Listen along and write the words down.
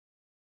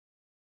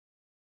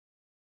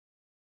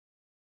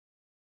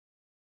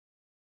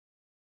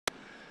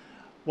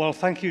Well,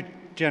 thank you,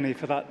 Jenny,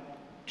 for that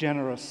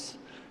generous,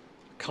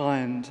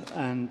 kind,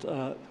 and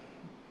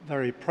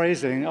very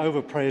praising,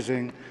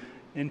 overpraising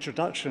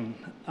introduction.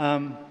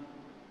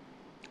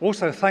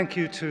 Also, thank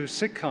you to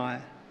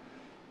SIGCHI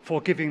for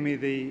giving me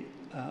the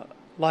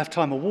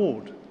Lifetime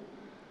Award,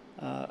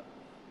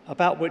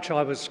 about which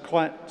I was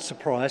quite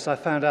surprised. I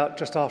found out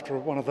just after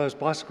one of those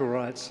bicycle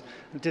rides.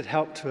 It did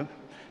help to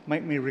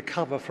make me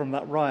recover from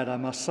that ride, I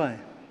must say.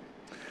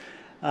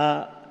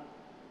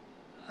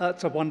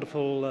 That's a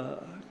wonderful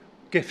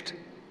gift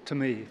to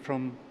me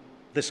from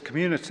this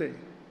community.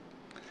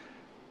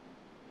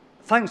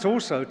 Thanks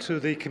also to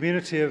the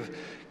community of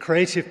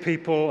creative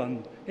people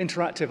and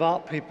interactive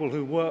art people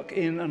who work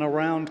in and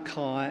around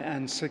CHI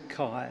and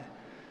SIGCHI,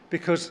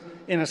 because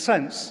in a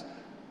sense,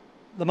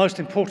 the most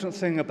important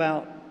thing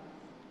about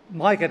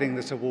my getting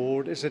this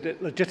award is that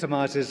it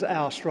legitimizes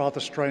our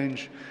rather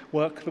strange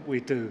work that we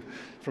do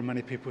from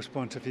many people's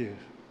point of view.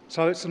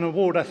 So it's an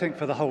award, I think,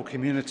 for the whole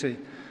community,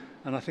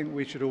 and I think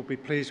we should all be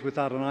pleased with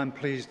that, and I'm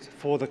pleased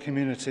for the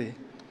community.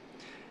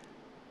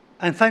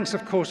 And thanks,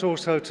 of course,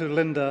 also to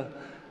Linda,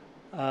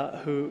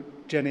 who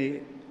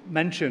Jenny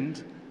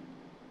mentioned.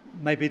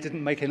 Maybe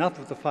didn't make enough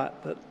of the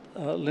fact that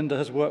Linda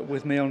has worked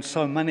with me on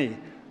so many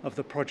of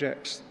the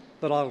projects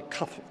that I'll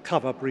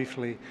cover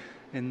briefly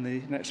in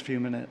the next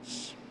few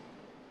minutes.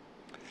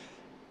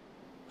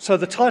 So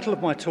the title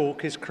of my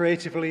talk is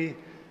Creatively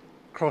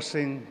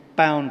Crossing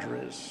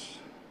Boundaries.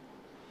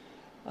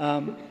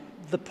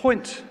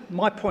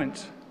 My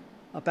point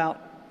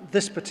about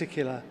this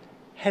particular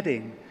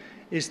heading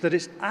is that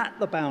it's at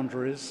the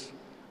boundaries,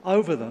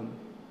 over them,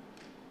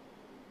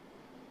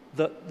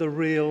 that the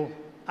real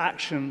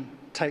action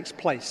takes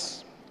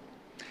place.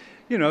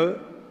 You know,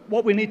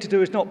 what we need to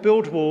do is not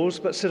build walls,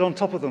 but sit on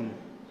top of them,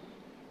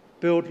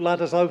 build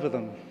ladders over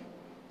them.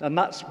 And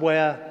that's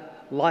where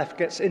life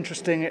gets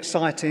interesting,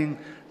 exciting,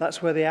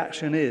 that's where the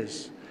action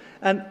is.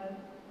 And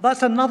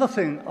that's another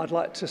thing I'd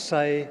like to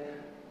say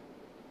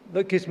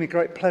that gives me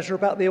great pleasure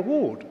about the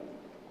award.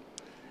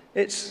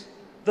 It's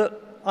that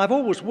I've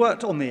always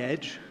worked on the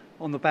edge,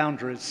 on the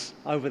boundaries,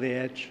 over the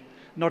edge,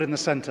 not in the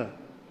center.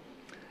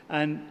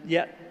 And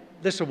yet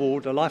this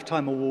award, a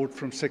Lifetime Award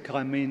from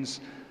SIGCHI, means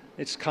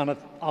it's kind of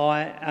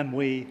I and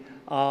we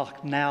are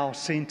now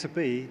seen to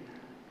be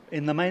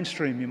in the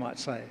mainstream, you might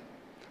say.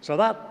 So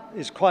that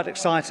is quite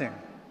exciting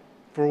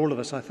for all of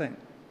us, I think.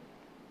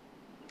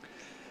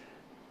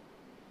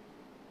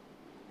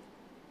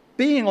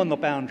 Being on the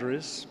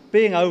boundaries,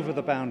 being over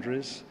the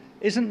boundaries,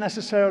 isn't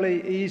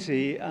necessarily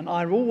easy, and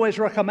I always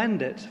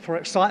recommend it for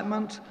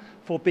excitement,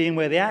 for being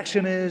where the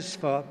action is,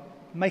 for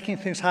making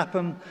things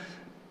happen,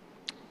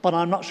 but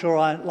I'm not sure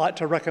I like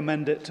to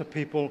recommend it to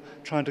people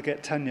trying to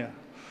get tenure.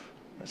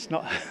 It's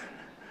not.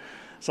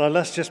 So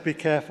let's just be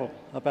careful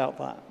about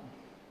that.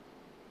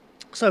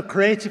 So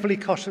creatively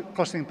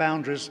crossing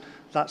boundaries,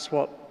 that's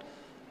what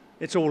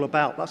it's all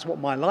about. That's what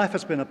my life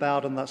has been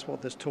about, and that's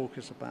what this talk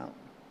is about.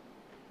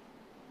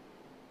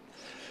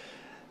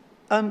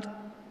 And,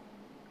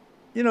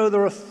 you know,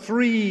 there are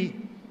three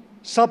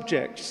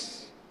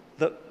subjects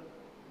that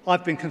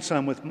I've been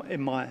concerned with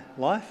in my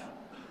life.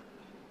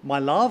 My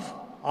love,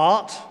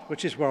 art,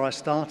 which is where I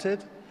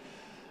started.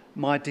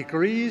 My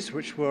degrees,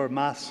 which were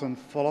maths and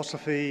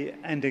philosophy,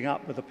 ending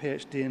up with a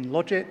PhD in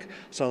logic,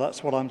 so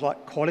that's what I'm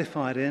like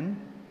qualified in.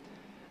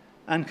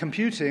 And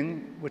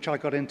computing, which I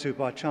got into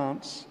by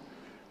chance.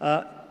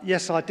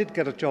 Yes, I did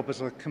get a job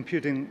as a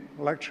computing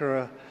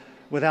lecturer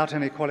without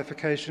any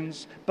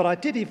qualifications, but I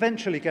did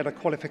eventually get a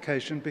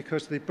qualification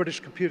because the British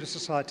Computer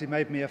Society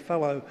made me a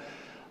fellow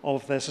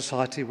of their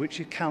society,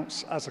 which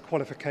counts as a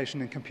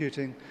qualification in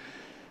computing.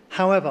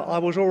 However, I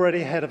was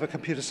already head of a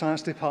computer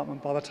science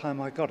department by the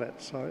time I got it,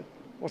 so it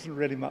wasn't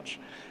really much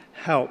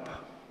help.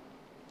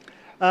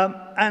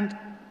 And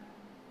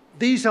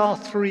these are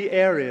three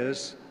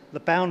areas,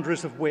 the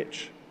boundaries of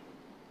which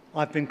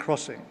I've been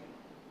crossing.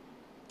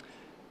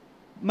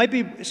 Maybe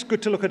it's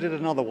good to look at it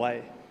another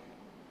way,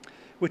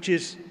 which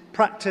is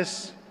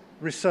practice,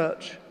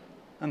 research,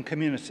 and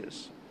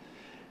communities.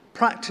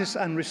 Practice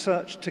and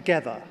research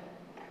together.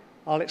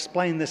 I'll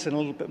explain this in a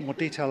little bit more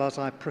detail as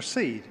I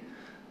proceed.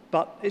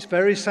 But it's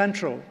very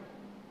central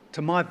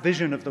to my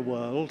vision of the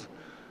world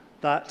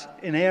that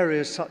in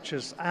areas such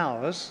as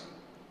ours,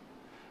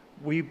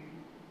 we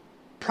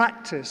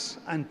practice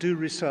and do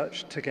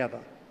research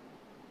together.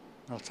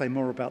 I'll say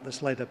more about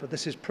this later, but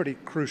this is pretty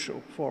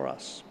crucial for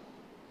us.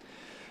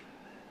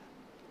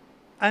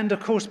 And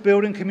of course,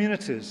 building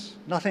communities.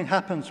 Nothing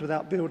happens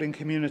without building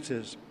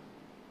communities.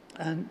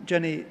 And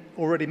Jenny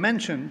already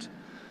mentioned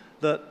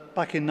that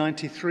back in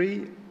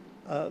 '93,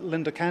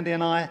 Linda Candy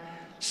and I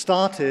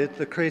started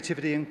the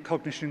Creativity and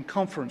Cognition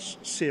Conference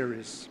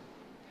series.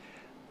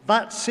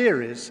 That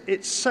series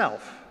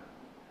itself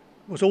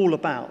was all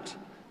about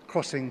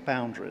crossing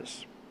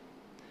boundaries.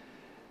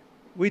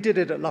 We did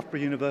it at Loughborough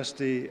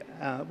University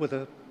with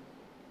a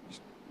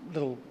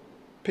little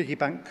piggy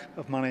bank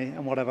of money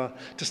and whatever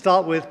to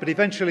start with, but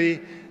eventually,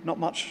 not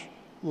much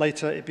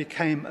later, it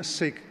became a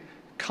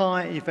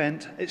SIGCHI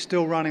event. It's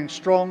still running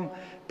strong.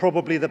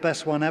 probably the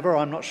best one ever.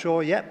 I'm not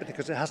sure yet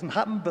because it hasn't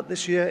happened, but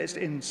this year it's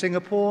in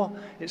Singapore.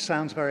 It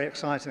sounds very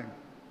exciting.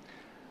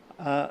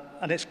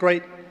 And it's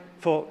great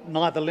for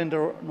neither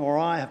Linda nor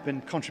I have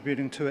been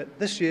contributing to it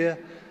this year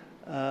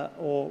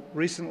or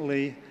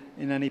recently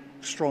in any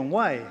strong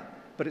way,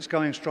 but it's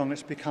going strong.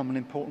 It's become an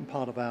important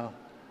part of our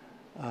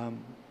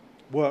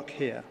work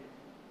here.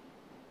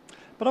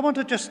 But I want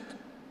to just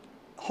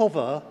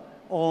hover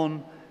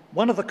on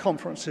one of the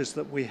conferences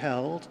that we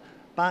held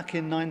back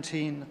in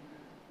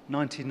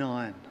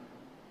 1999.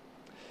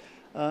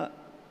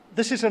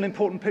 This is an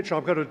important picture.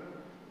 I've got to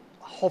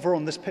hover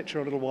on this picture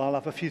a little while. I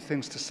have a few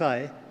things to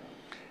say.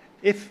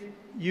 If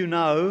you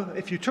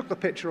took the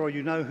picture or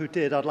you know who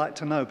did, I'd like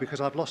to know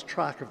because I've lost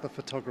track of the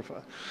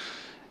photographer.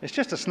 It's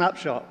just a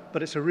snapshot,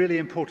 but it's a really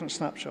important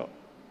snapshot.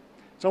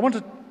 So I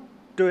want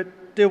to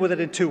deal with it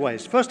in two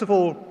ways. First of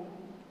all,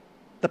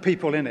 the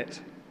people in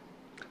it.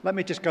 Let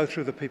me just go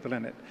through the people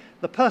in it.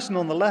 The person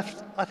on the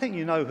left, I think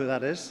you know who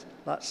that is.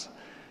 That's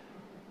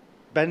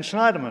Ben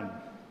Schneiderman.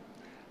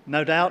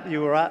 No doubt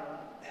you were at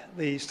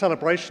the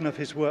celebration of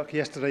his work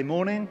yesterday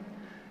morning.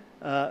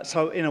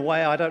 So in a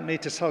way, I don't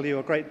need to tell you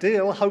a great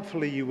deal.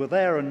 Hopefully you were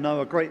there and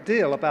know a great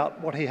deal about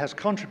what he has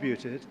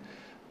contributed,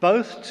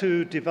 both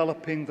to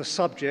developing the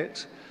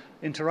subject,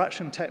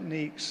 interaction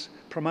techniques,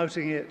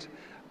 promoting it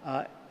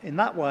in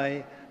that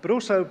way, but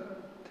also,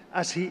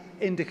 as he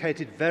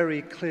indicated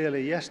very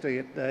clearly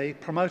yesterday,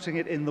 promoting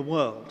it in the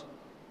world.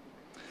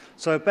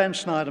 So Ben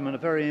Schneiderman, a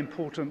very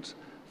important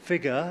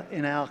figure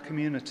in our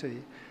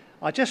community.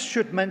 I just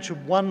should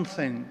mention one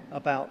thing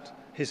about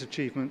his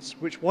achievements,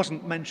 which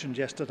wasn't mentioned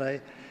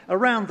yesterday.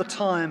 Around the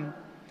time,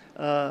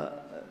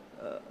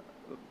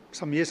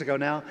 some years ago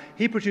now,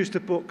 he produced a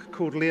book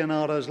called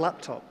Leonardo's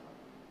Laptop,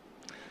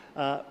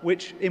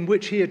 in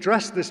which he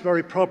addressed this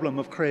very problem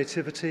of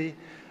creativity,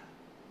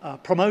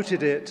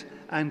 promoted it,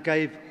 and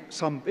gave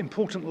some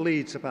important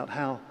leads about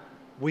how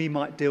we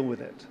might deal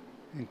with it,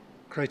 in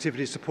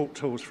creativity support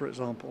tools, for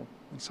example,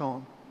 and so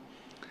on.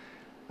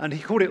 And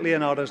he called it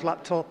Leonardo's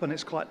Laptop, and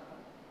it's quite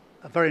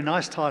a very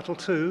nice title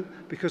too,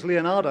 because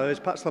Leonardo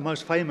is perhaps the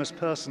most famous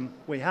person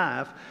we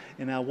have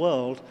in our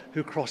world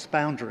who crossed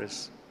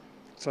boundaries.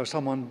 So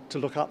someone to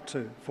look up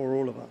to for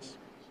all of us.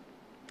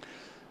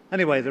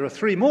 Anyway, there are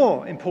three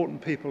more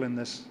important people in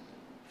this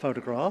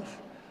photograph,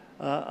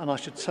 and I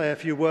should say a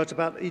few words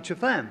about each of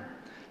them.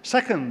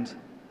 Second,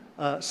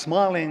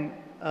 smiling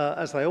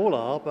as they all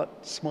are,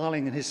 but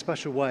smiling in his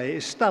special way,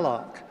 is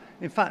Stellark.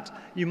 In fact,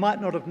 you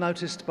might not have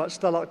noticed, but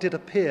Stellark did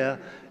appear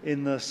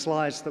in the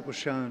slides that were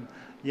shown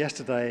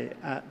yesterday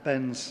at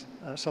Ben's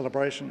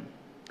celebration.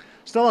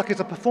 Stellark is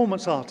a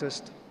performance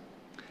artist,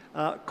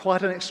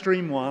 quite an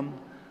extreme one.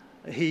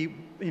 He,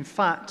 in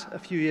fact, a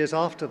few years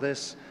after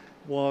this,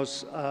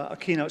 was a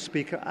keynote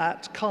speaker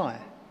at CHI.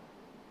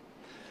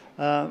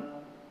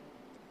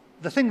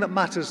 The thing that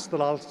matters that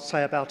I'll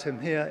say about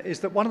him here is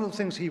that one of the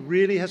things he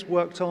really has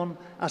worked on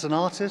as an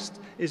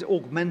artist is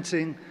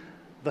augmenting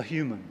the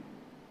human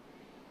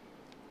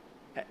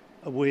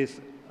with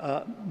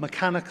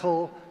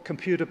mechanical,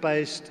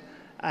 computer-based,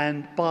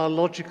 and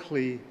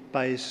biologically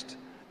based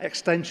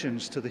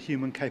extensions to the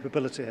human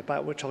capability,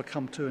 about which I'll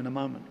come to in a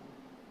moment.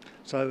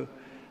 So,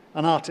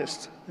 an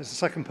artist is the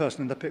second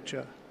person in the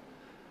picture.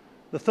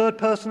 The third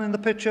person in the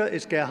picture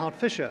is Gerhard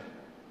Fischer.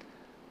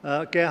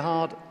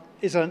 Gerhard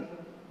is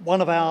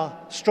one of our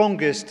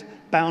strongest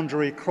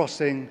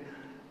boundary-crossing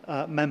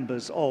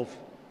members of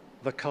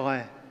the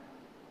CHI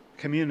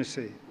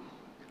community.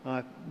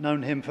 I've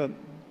known him for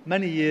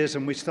many years,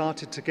 and we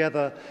started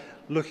together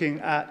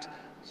looking at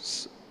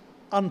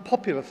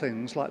unpopular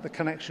things like the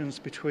connections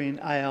between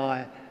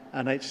AI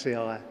and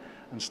HCI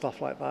and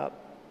stuff like that.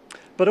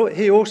 But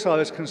he also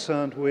is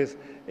concerned with,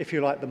 if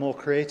you like, the more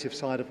creative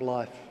side of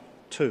life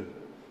too.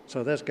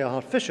 So there's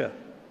Gerhard Fischer.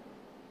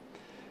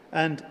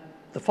 And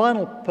the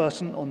final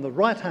person on the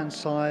right-hand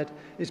side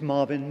is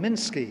Marvin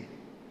Minsky.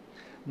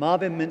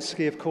 Marvin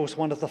Minsky, of course,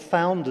 one of the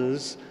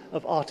founders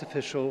of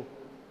artificial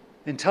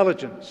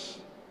intelligence,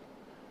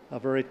 a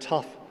very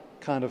tough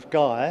kind of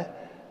guy.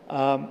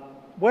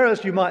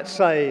 Whereas you might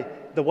say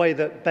the way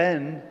that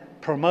Ben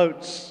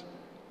promotes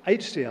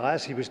HCI,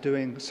 as he was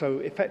doing so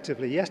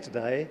effectively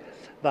yesterday,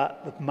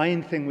 that the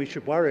main thing we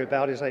should worry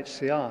about is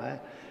HCI.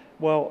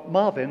 Well,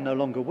 Marvin, no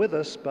longer with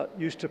us, but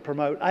used to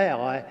promote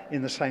AI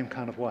in the same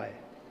kind of way.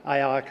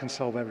 AI can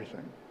solve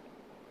everything.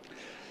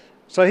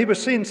 So he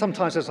was seen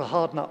sometimes as a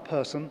hard-nut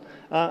person,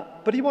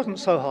 but he wasn't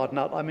so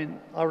hard-nut. I mean,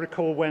 I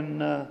recall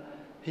when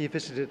he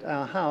visited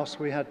our house,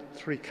 we had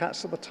 3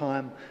 cats at the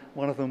time.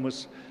 One of them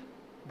was,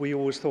 we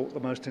always thought, the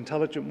most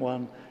intelligent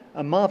one.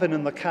 And Marvin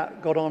and the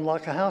cat got on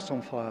like a house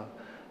on fire.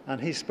 And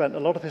he spent a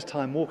lot of his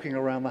time walking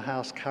around the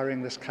house,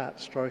 carrying this cat,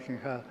 stroking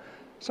her.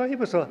 So he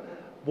was a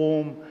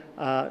warm,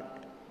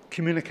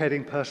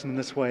 communicating person in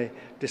this way,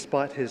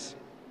 despite his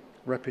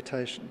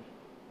reputation.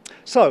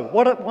 So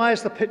why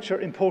is the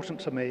picture important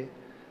to me?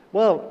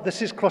 Well,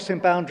 this is crossing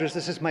boundaries,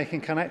 this is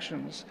making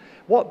connections.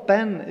 What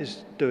Ben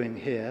is doing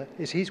here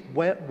is he's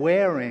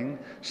wearing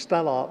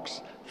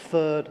Stellark's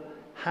third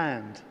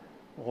hand,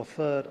 or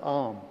third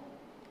arm.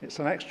 It's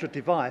an extra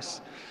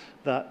device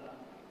that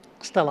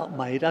Stellark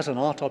made as an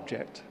art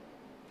object.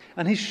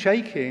 And he's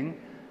shaking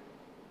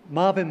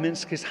Marvin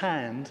Minsky's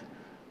hand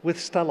with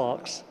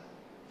Stellark's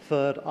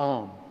third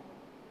arm.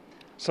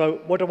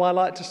 So what do I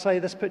like to say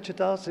this picture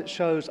does? It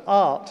shows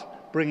art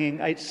bringing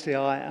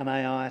HCI and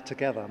AI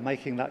together,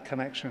 making that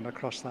connection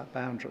across that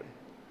boundary.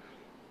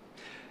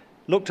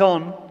 Looked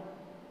on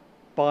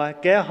by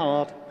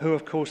Gerhard, who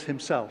of course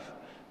himself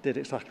did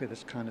exactly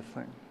this kind of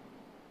thing.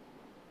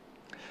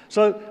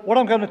 So what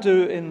I'm going to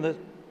do in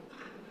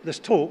this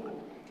talk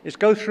is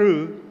go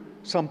through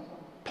some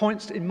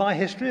points in my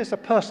history. It's a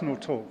personal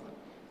talk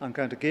I'm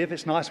going to give.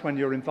 It's nice when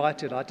you're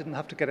invited. I didn't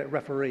have to get it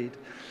refereed,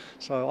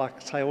 so I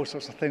could say all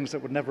sorts of things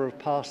that would never have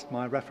passed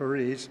my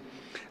referees,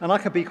 and I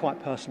can be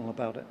quite personal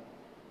about it.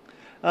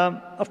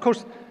 Of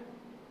course,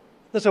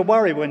 there's a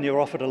worry when you're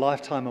offered a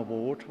lifetime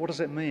award. What does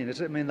it mean?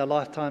 Does it mean the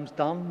lifetime's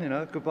done? You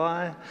know,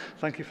 goodbye,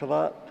 thank you for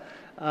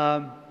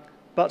that.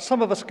 But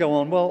some of us go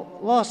on. Well,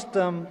 last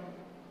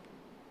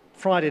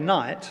Friday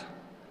night,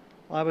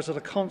 I was at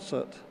a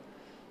concert,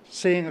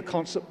 seeing a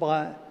concert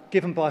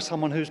given by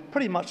someone who's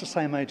pretty much the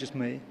same age as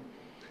me.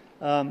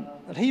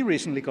 And he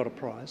recently got a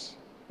prize.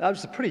 That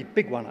was a pretty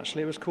big one,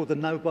 actually. It was called the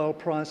Nobel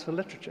Prize for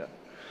Literature.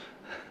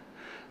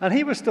 And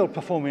he was still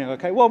performing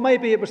okay. Well,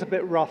 maybe it was a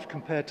bit rough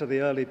compared to the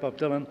early Bob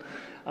Dylan.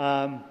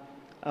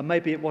 And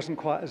maybe it wasn't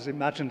quite as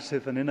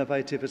imaginative and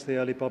innovative as the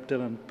early Bob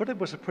Dylan, but it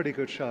was a pretty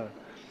good show.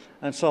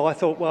 And so I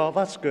thought, well,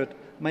 that's good.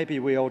 Maybe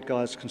we old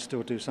guys can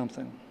still do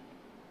something.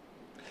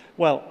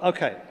 Well,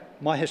 okay,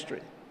 my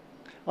history.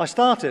 I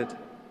started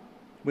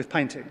with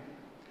painting.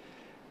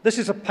 This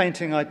is a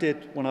painting I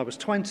did when I was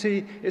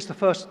 20. It's the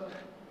first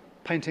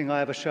painting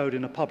I ever showed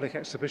in a public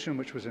exhibition,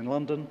 which was in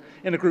London,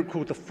 in a group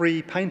called the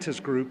Free Painters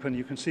Group, and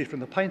you can see from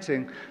the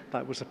painting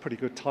that was a pretty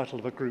good title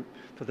of a group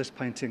for this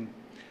painting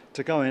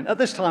to go in. At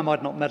this time,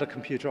 I'd not met a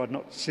computer, I'd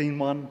not seen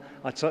one,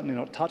 I'd certainly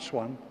not touched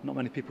one. Not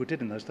many people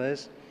did in those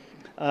days.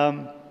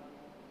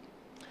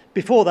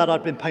 Before that,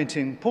 I'd been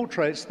painting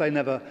portraits. They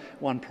never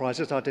won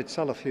prizes. I did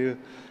sell a few,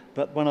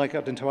 but when I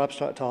got into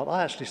abstract art,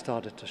 I actually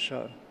started to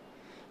show.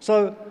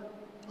 So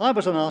I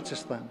was an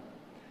artist then.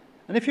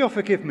 And if you'll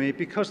forgive me,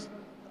 because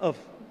of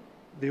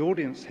the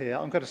audience here,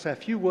 I'm going to say a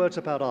few words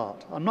about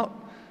art. I'm not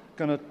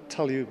going to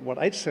tell you what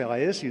HCI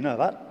is, you know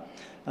that,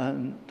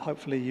 and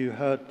hopefully you've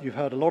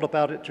heard a lot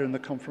about it during the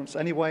conference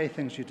anyway,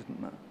 things you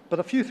didn't know. But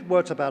a few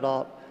words about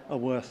art are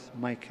worth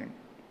making.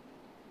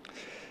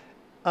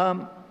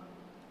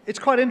 It's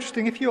quite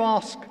interesting. If you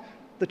ask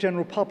the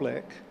general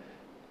public,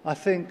 I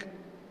think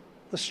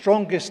the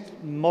strongest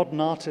modern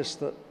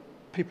artist that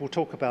people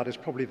talk about is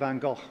probably Van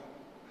Gogh.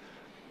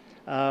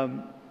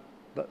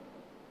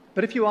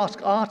 But if you ask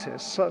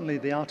artists, certainly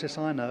the artists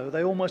I know,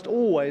 they almost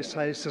always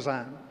say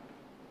Cézanne,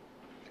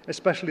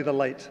 especially the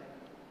late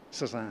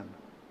Cézanne.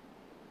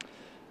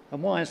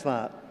 And why is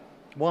that?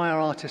 Why are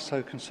artists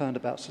so concerned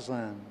about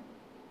Cézanne?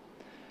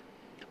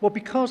 Well,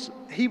 because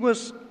he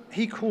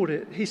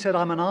said,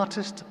 I'm an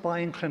artist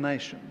by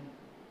inclination,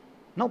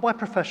 not by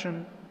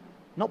profession,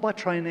 not by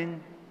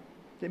training.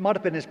 It might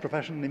have been his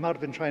profession, he might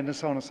have been trained and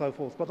so on and so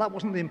forth, but that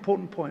wasn't the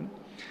important point.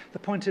 The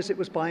point is it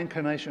was by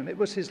inclination. It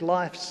was his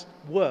life's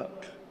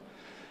work.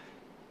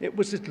 It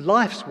was his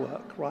life's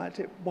work, right?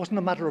 It wasn't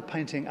a matter of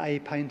painting a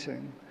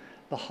painting.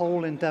 The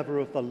whole endeavor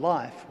of the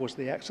life was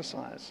the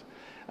exercise.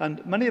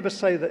 And many of us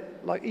say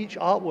that like each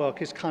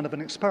artwork is kind of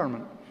an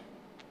experiment.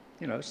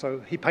 You know, so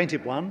he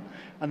painted one,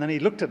 and then he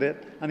looked at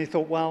it, and he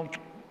thought, well,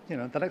 you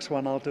know, the next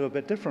one I'll do a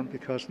bit different,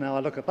 because now I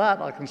look at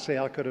that, I can see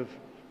I could have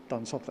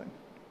done something.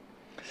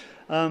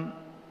 Art,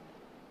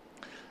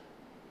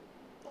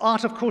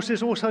 of course,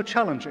 is also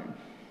challenging.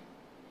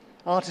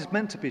 Art is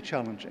meant to be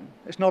challenging.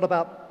 It's not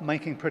about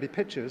making pretty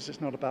pictures.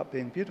 It's not about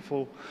being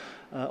beautiful,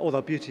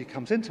 although beauty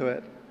comes into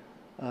it.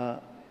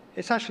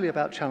 It's actually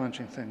about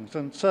challenging things,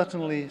 and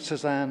certainly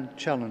Cézanne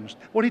challenged.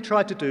 What he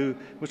tried to do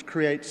was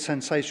create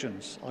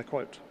sensations, I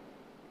quote.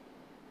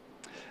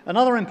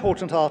 Another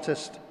important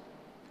artist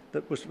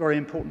that was very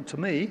important to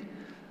me,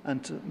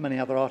 and to many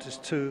other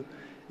artists too,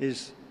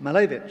 is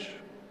Malevich.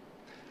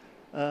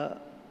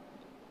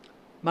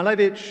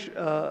 Malevich,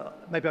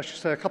 maybe I should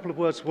say a couple of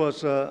words,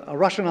 was a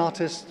Russian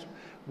artist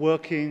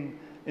working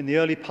in the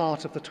early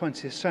part of the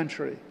 20th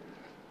century.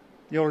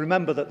 You'll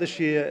remember that this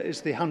year is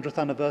the 100th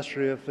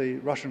anniversary of the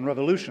Russian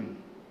Revolution,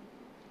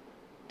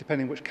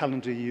 depending which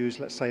calendar you use,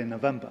 let's say in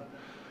November.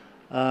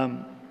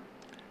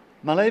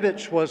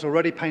 Malevich was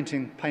already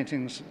painting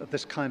paintings of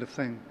this kind of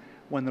thing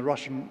when the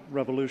Russian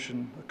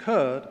Revolution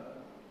occurred,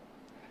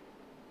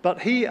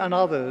 but he and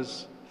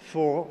others,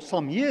 for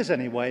some years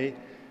anyway,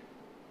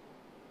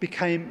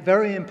 became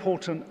very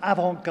important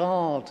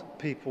avant-garde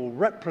people,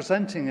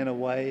 representing in a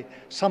way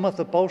some of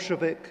the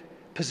Bolshevik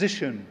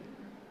position,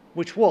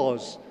 which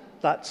was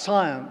that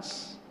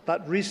science,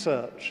 that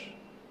research,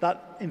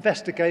 that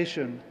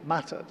investigation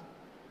mattered.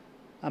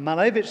 And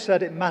Malevich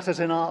said it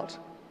matters in art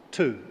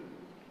too.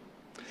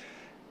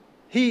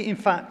 He, in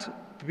fact,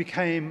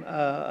 became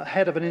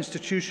head of an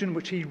institution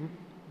which he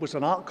was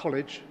an art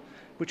college,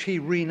 which he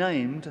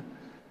renamed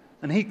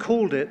And he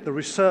called it the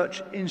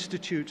Research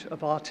Institute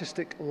of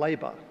Artistic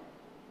Labour.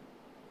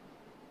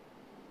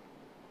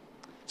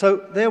 So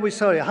there we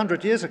say,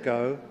 100 years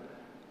ago,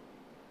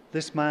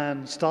 this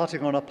man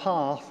starting on a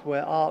path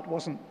where art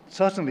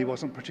certainly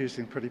wasn't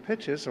producing pretty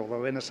pictures,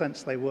 although in a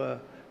sense they were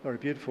very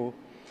beautiful,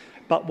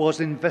 but was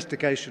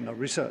investigation, a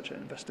research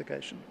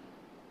investigation.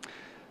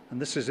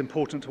 And this is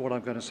important to what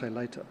I'm going to say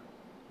later.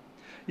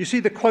 You see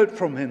the quote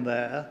from him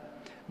there,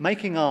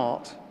 making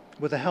art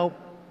with the help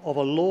of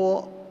a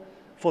law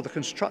for the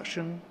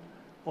construction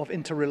of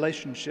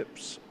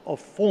interrelationships of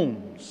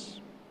forms.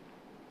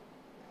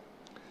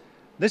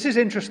 This is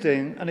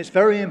interesting, and it's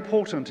very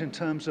important in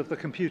terms of the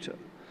computer,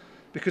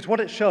 because what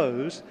it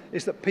shows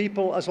is that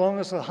people, as long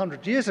as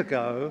 100 years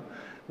ago,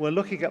 were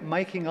looking at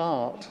making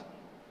art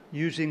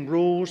using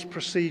rules,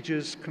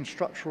 procedures,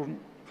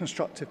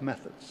 constructive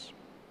methods.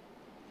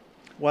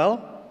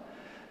 Well,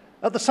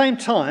 at the same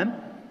time,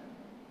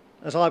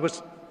 as I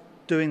was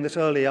doing this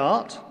early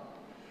art,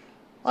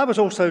 I was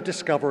also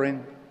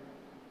discovering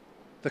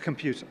the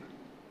computer.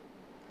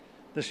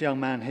 This young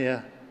man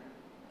here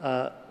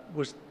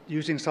was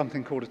using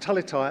something called a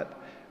teletype,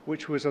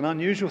 which was an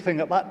unusual thing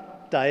at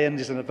that day and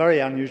is a very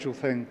unusual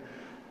thing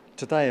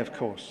today, of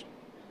course.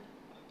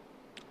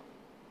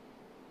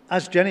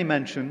 As Jenny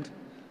mentioned,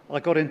 I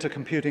got into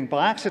computing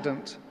by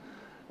accident,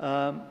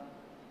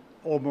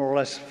 or more or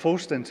less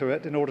forced into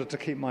it in order to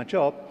keep my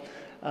job.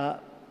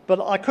 But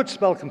I could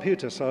spell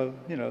computer, so,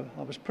 you know,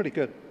 I was pretty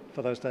good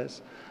for those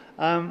days.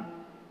 And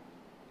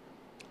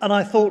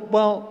I thought,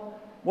 well,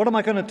 what am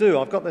I going to do?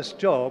 I've got this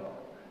job.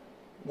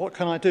 What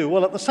can I do?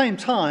 Well, at the same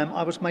time,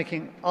 I was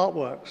making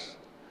artworks.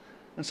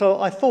 And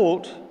so I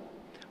thought,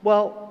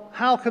 well,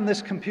 how can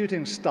this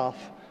computing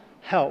stuff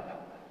help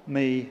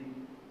me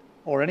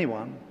or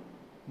anyone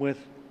with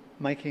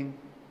making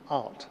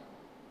art?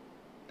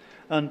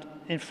 And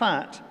in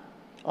fact,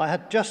 I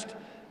had just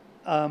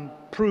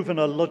proven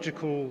a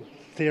logical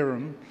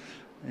theorem.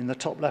 In the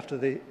top left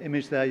of the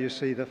image there, you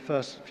see the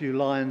first few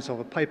lines of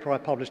a paper I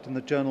published in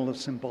the Journal of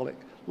Symbolic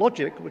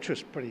Logic, which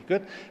was pretty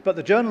good. But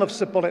the Journal of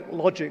Symbolic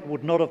Logic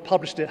would not have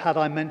published it had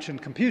I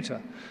mentioned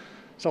computer.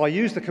 So I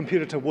used the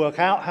computer to work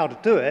out how to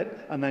do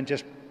it and then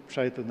just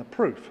showed them the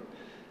proof.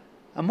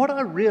 And what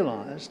I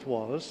realized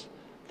was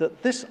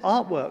that this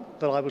artwork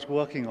that I was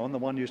working on, the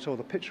one you saw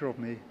the picture of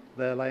me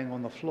there laying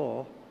on the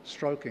floor,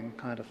 stroking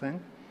kind of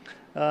thing,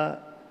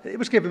 it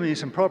was giving me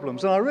some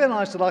problems. And I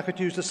realized that I could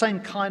use the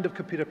same kind of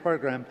computer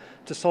program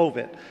to solve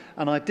it.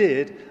 And I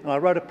did, and I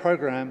wrote a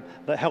program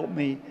that helped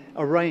me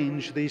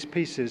arrange these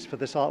pieces for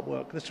this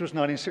artwork. This was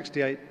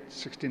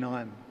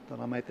 1968-69 that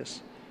I made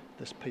this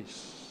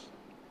piece.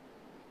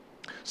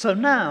 So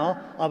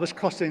now I was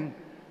crossing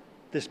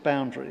this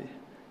boundary.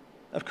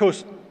 Of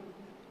course,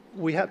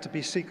 we had to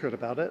be secret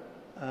about it.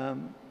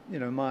 You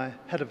know, my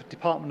head of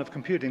department of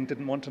computing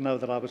didn't want to know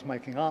that I was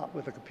making art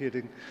with the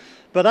computing.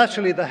 But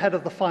actually, the head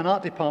of the fine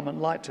art department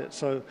liked it,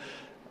 so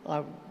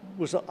I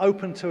was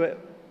open to it,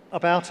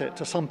 about it,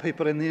 to some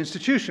people in the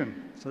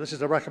institution. So this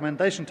is a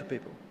recommendation to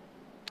people.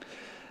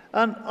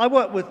 And I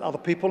worked with other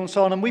people and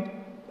so on, and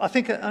I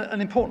think an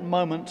important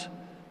moment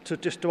to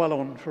just dwell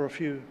on for a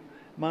few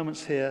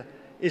moments here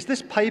is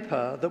this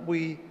paper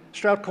that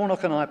Stroud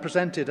Cornock and I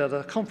presented at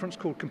a conference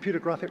called Computer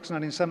Graphics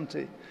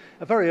 1970,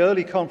 a very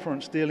early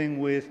conference dealing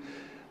with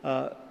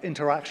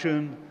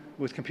interaction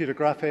with computer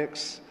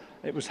graphics.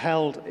 It was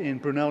held in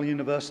Brunel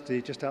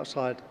University just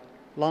outside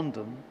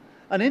London.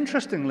 And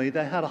interestingly,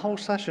 they had a whole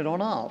session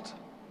on art.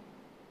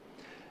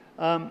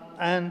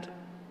 And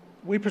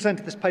we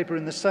presented this paper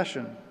in this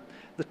session.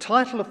 The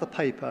title of the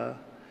paper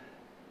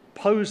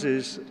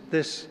poses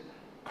this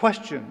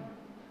question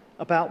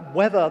about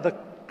whether the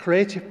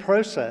creative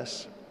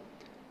process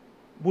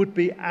would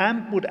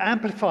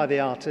amplify the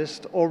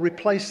artist or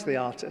replace the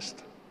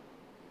artist.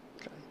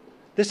 Okay.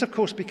 This, of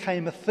course,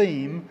 became a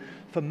theme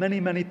for many,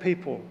 many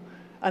people,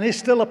 and is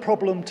still a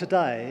problem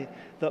today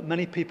that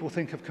many people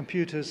think of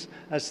computers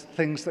as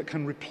things that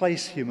can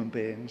replace human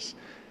beings.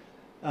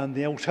 And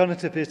the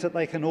alternative is that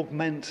they can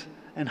augment,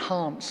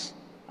 enhance,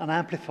 and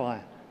amplify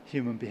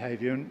human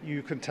behavior. And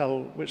you can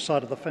tell which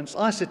side of the fence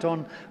I sit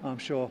on. I'm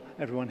sure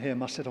everyone here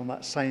must sit on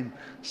that same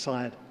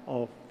side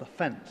of the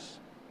fence.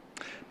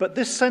 But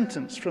this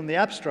sentence from the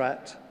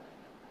abstract,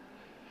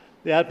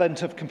 the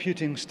advent of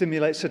computing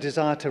stimulates a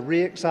desire to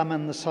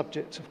re-examine the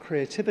subject of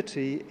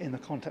creativity in the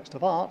context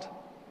of art,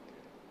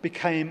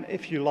 became,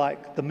 if you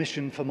like, the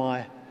mission for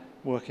my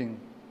working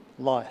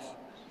life.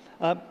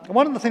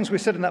 One of the things we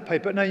said in that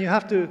paper, now you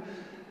have to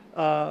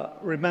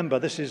remember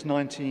this is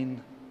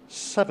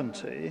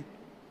 1970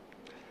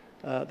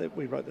 that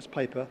we wrote this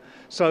paper,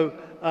 so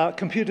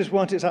computers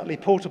weren't exactly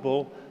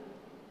portable,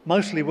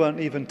 mostly weren't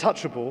even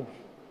touchable,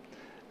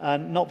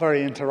 and not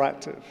very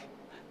interactive.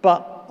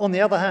 But on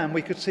the other hand,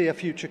 we could see a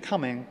future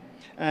coming,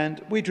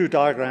 and we drew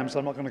diagrams.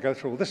 I'm not going to go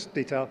through all this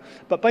detail,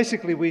 but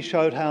basically we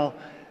showed how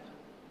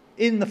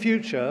in the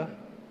future,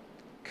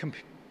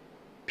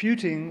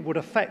 computing would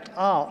affect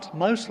art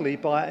mostly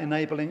by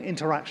enabling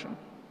interaction.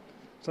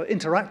 So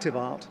interactive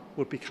art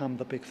would become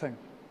the big thing.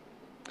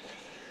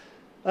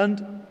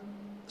 And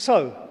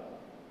So,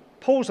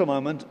 pause a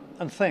moment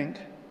and think,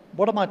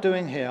 what am I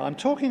doing here? I'm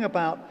talking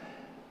about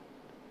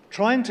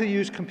trying to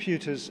use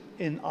computers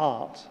in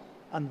art,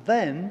 and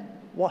then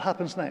what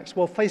happens next?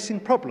 Well, facing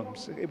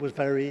problems. It was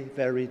very,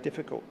 very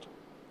difficult.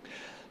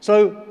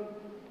 So,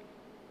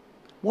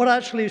 what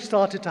actually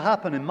started to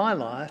happen in my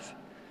life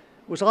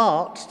was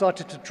art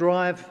started to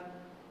drive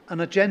an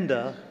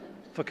agenda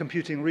for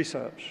computing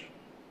research.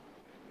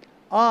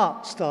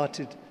 Art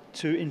started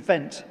to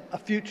invent a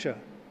future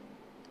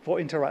for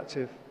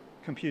interactive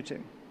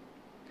computing.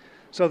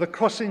 So the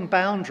crossing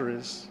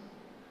boundaries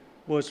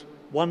was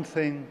one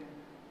thing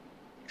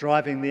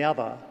driving the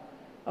other.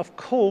 Of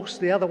course,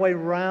 the other way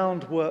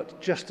round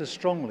worked just as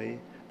strongly,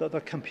 that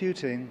the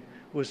computing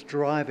was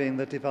driving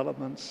the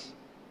developments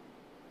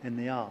in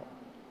the art.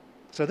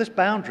 So this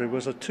boundary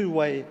was a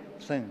two-way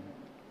thing.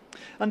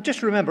 And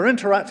just remember,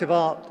 interactive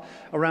art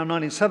around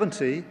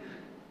 1970,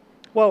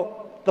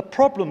 well, the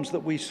problems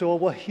that we saw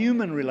were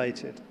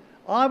human-related.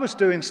 I was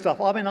doing stuff,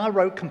 I mean, I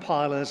wrote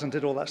compilers and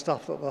did all that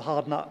stuff that the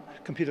hard-nut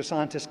computer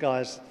scientist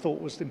guys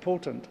thought was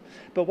important.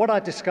 But what I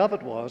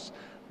discovered was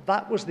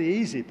that was the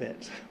easy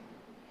bit.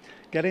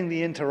 Getting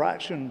the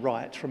interaction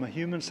right from a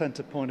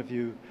human-centered point of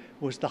view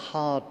was the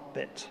hard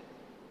bit.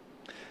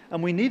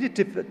 And we needed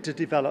to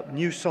develop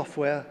new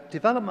software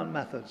development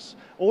methods.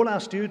 All our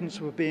students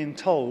were being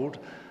told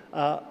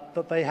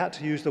that they had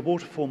to use the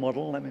waterfall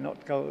model, let me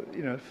not go,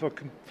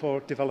 for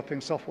developing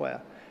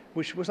software,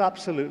 which was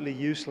absolutely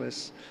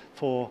useless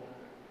for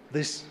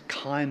this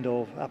kind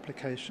of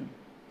application.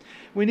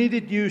 We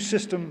needed new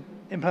system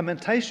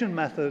implementation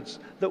methods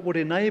that would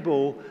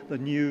enable the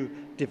new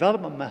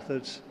development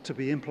methods to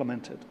be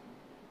implemented.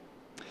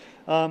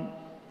 And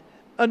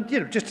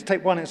just to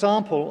take one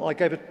example, I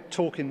gave a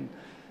talk in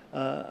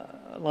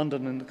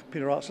London in the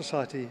Computer Art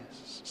Society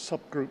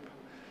subgroup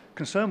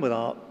concerned with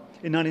art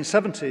in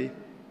 1970,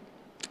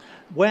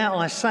 where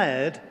I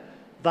said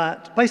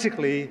that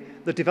basically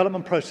the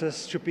development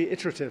process should be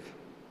iterative.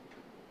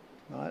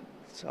 Right?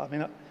 So, I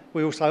mean,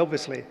 we all say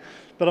obviously,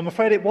 but I'm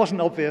afraid it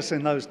wasn't obvious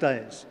in those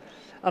days.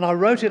 And I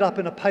wrote it up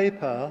in a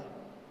paper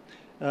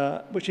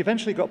which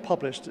eventually got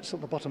published. It's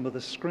at the bottom of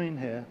the screen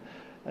here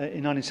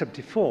in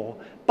 1974.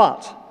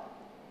 But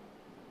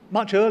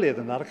much earlier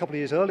than that, a couple of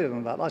years earlier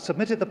than that, I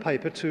submitted the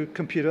paper to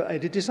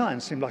Computer-Aided Design.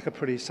 Seemed like a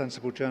pretty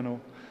sensible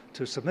journal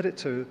to submit it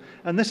to.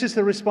 And this is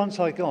the response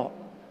I got: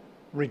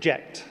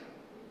 reject.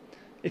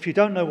 If you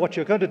don't know what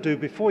you're going to do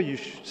before you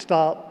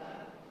start,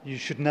 you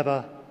should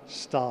never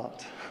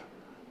start.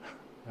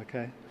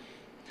 Okay?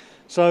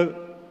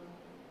 So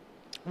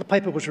the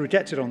paper was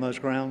rejected on those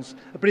grounds,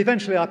 but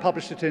eventually I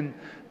published it in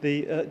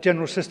the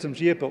General Systems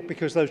Yearbook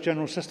because those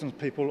General Systems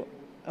people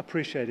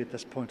appreciated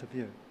this point of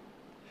view.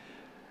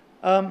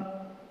 I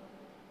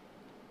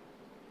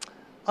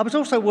was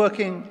also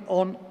working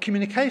on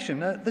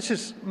communication. This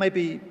is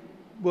maybe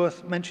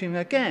worth mentioning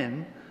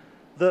again,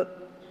 that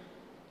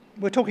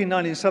we're talking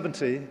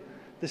 1970.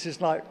 This is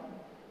like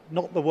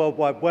not the World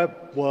Wide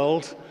Web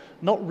world,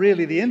 not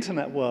really the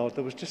internet world.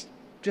 That was just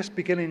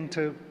beginning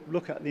to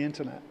look at the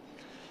internet.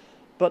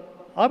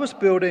 But I was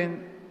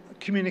building a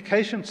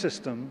communication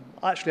system.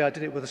 Actually, I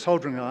did it with a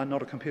soldering iron,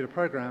 not a computer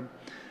program,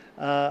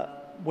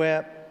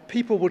 where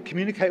people would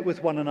communicate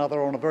with one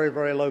another on a very,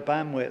 very low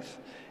bandwidth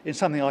in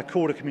something I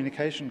called a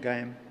communication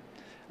game,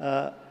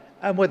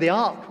 and where the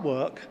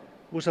artwork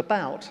was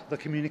about the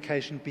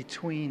communication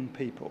between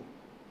people.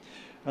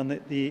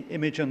 And the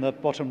image on the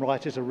bottom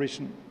right is a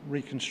recent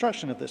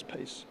reconstruction of this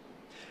piece.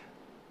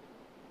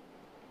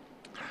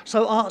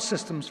 So art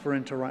systems for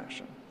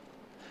interaction,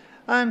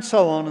 and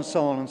so on and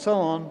so on and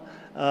so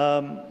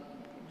on.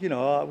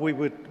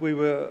 We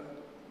were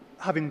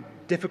having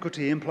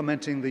difficulty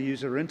implementing the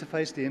user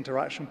interface, the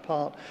interaction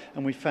part,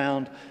 and we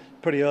found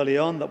pretty early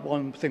on that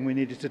one thing we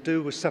needed to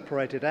do was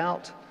separate it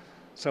out.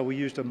 So we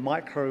used a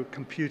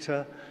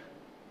microcomputer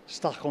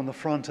stuck on the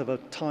front of a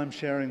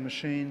time-sharing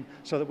machine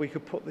so that we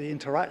could put the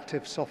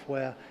interactive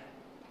software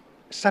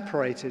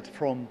separated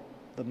from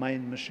the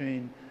main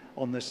machine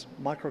on this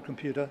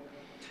microcomputer.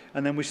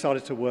 And then we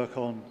started to work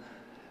on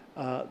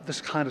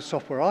this kind of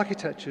software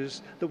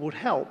architectures that would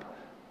help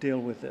deal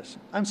with this,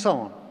 and so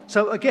on.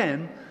 So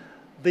again,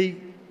 the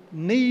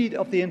need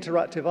of the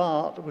interactive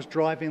art was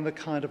driving the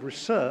kind of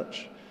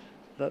research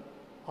that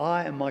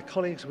I and my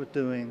colleagues were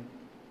doing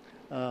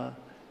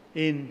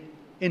in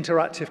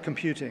interactive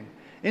computing.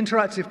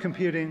 Interactive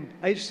computing,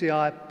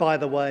 HCI, by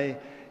the way,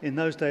 in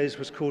those days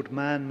was called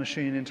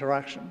man-machine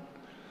interaction.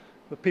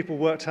 But people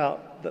worked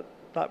out that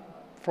that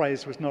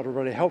phrase was not a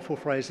really helpful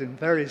phrase in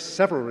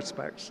several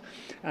respects,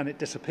 and it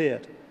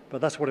disappeared. But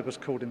that's what it was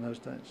called in those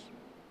days.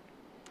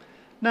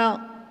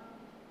 Now,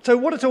 so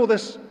what does all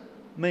this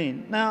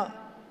mean? Now,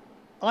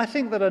 I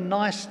think that a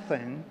nice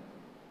thing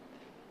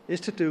is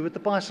to do with the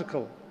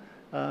bicycle.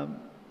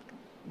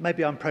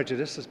 Maybe I'm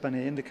prejudiced, as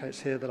Benny indicates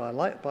here, that I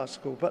like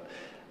bicycle, but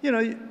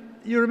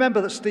you remember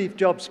that Steve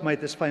Jobs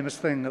made this famous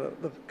thing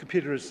that the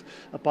computer is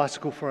a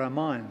bicycle for our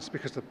minds,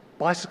 because the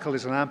bicycle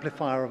is an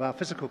amplifier of our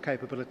physical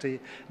capability.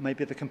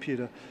 Maybe the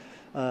computer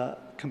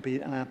can be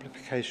an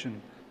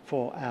amplification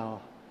for our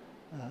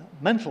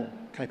mental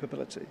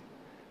capability.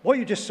 What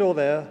you just saw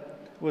there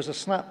was a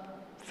snap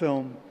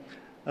film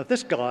of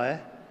this guy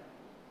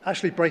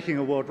actually breaking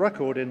a world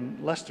record in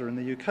Leicester in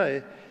the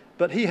UK,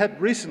 but he had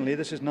recently,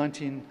 this is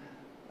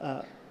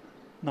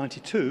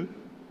 1992,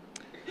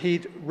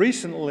 he'd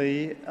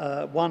recently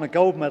won a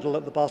gold medal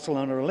at the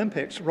Barcelona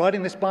Olympics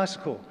riding this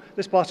bicycle.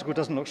 This bicycle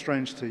doesn't look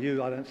strange to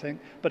you, I don't think,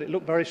 but it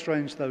looked very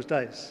strange those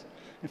days.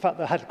 In fact,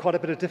 they had quite a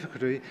bit of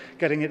difficulty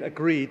getting it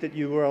agreed that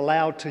you were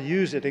allowed to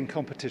use it in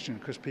competition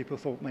because people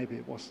thought maybe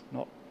it was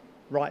not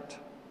right.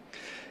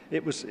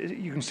 It was,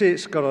 you can see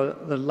it's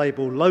got the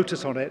label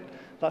Lotus on it.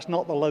 That's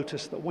not the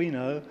Lotus that we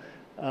know.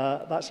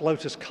 That's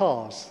Lotus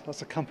Cars.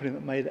 That's a company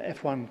that made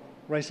F1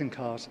 racing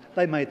cars.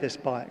 They made this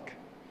bike,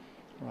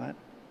 right?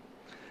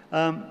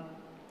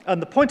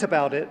 And the point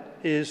about it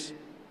is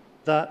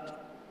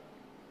that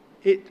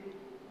it,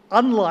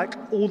 unlike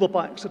all the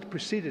bikes that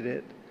preceded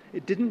it,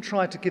 it didn't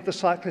try to give the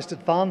cyclist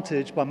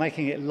advantage by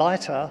making it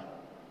lighter.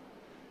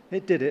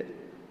 It did it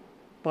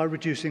by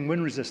reducing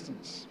wind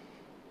resistance.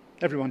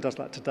 Everyone does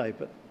that today,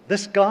 but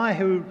this guy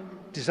who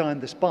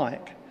designed this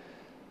bike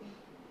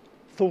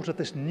thought of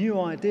this new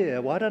idea: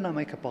 why don't I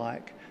make a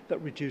bike that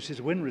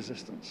reduces wind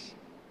resistance?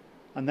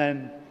 And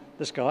then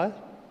this guy,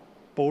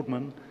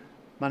 Boardman,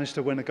 managed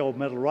to win a gold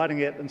medal riding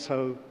it, and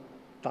so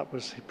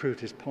he proved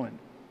his point.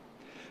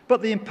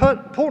 But the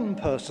important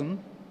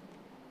person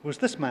was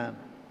this man,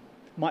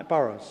 Mike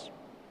Burrows.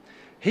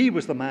 He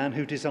was the man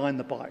who designed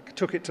the bike,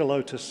 took it to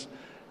Lotus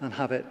and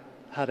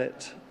had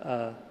it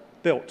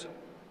built.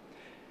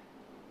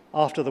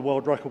 After the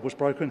world record was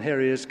broken,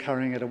 here he is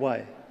carrying it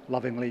away,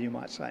 lovingly, you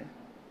might say.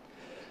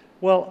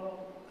 Well,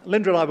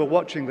 Linda and I were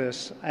watching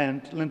this,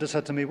 and Linda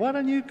said to me, why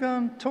don't you go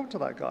and talk to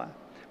that guy?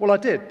 Well, I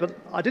did, but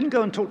I didn't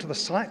go and talk to the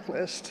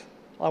cyclist.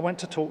 I went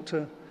to talk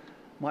to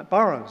Mike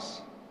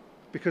Burrows,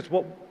 because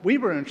what we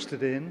were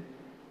interested in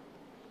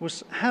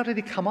was how did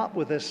he come up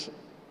with this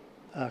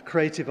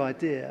creative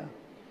idea?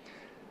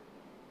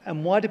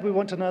 And why did we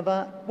want to know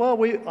that?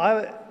 Well,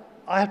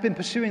 I had been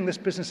pursuing this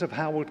business of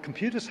how would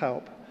computers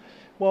help.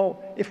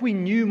 Well, if we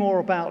knew more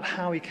about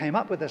how he came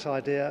up with this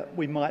idea,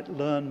 we might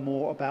learn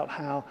more about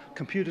how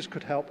computers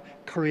could help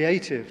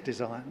creative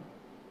design,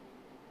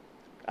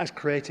 as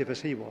creative as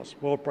he was,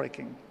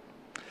 world-breaking.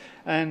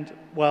 And,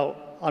 well,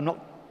 I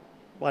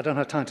don't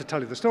have time to tell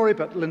you the story,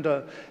 but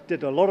Linda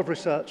did a lot of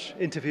research,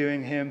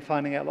 interviewing him,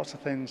 finding out lots of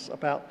things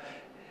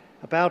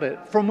about it,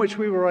 from which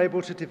we were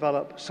able to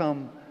develop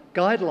some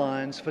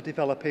guidelines for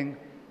developing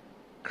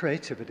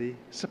creativity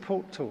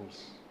support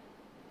tools.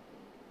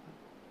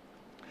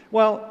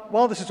 Well,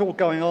 while this is all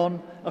going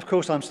on, of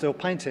course, I'm still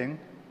painting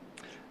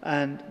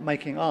and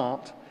making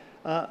art.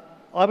 I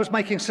was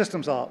making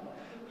systems art.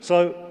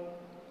 So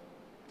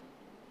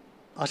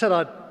I said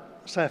I'd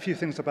say a few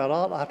things about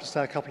art. I have to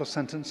say a couple of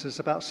sentences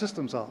about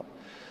systems art.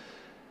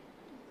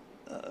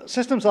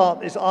 Systems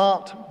art is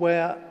art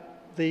where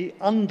the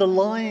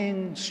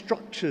underlying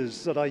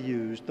structures that are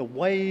used, the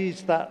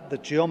ways that the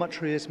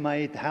geometry is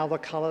made, how the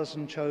colors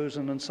are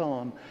chosen, and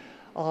so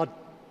on,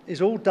 is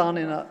all done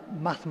in a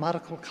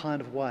mathematical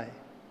kind of way.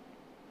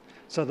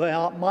 So the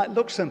art might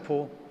look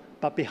simple,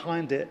 but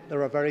behind it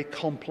there are very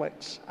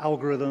complex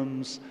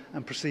algorithms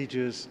and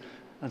procedures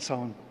and so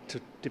on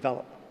to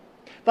develop.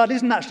 That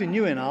isn't actually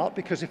new in art,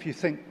 because if you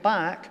think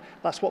back,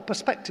 that's what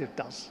perspective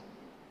does.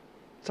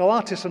 So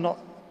artists are not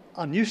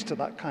unused to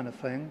that kind of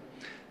thing,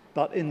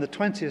 but in the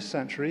 20th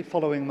century,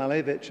 following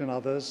Malevich and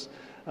others,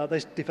 they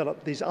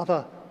developed these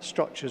other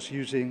structures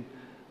using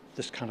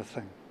this kind of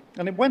thing.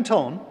 And it went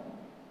on.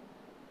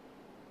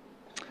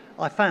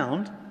 I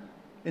found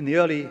in the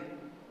early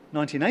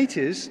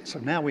 1980s, so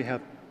now we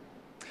have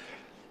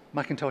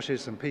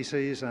Macintoshes and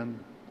PCs and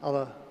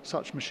other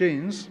such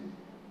machines,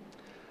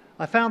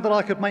 I found that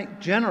I could make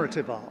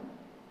generative art.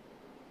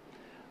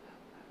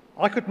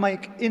 I could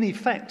make, in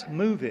effect,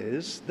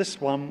 movies. This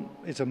one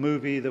is a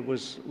movie that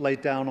was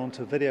laid down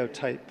onto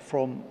videotape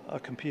from a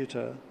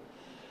computer.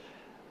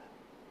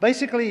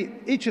 Basically,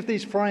 each of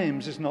these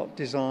frames is not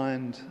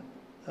designed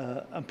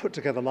and put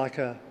together like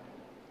a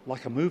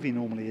movie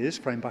normally is,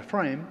 frame by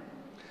frame,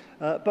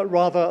 but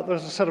rather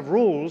there's a set of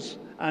rules,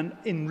 and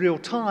in real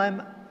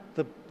time,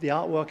 the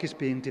artwork is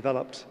being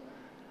developed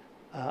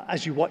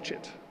as you watch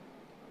it.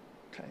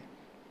 Okay.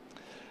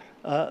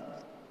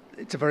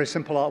 It's a very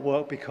simple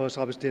artwork because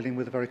I was dealing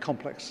with very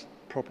complex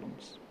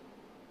problems.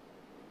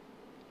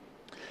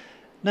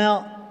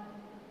 Now,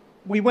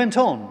 we went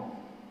on.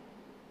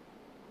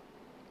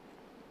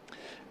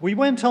 We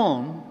went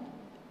on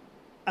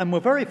and were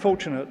very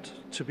fortunate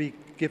to be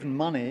given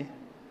money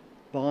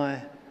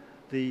by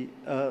the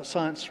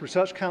Science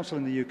Research Council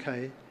in the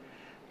UK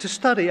to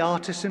study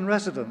artists in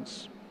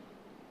residence.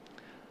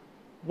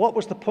 What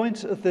was the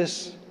point of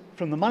this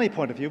from the money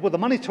point of view? Well, the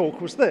money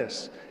talk was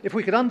this: if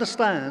we could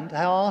understand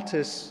how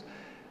artists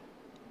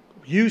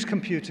use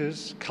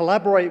computers,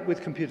 collaborate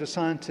with computer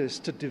scientists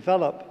to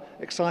develop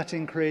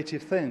exciting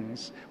creative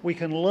things, we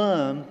can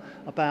learn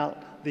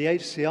about the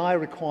HCI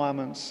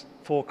requirements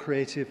for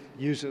creative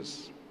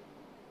users.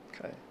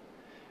 Okay.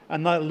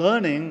 And that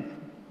learning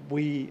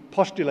we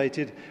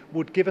postulated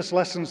would give us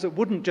lessons that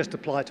wouldn't just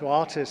apply to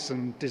artists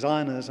and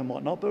designers and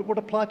whatnot, but would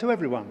apply to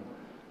everyone.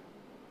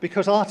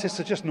 Because artists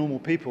are just normal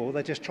people,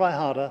 they just try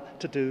harder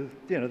to do,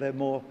 they're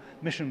more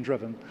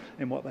mission-driven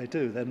in what they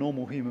do. They're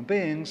normal human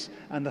beings,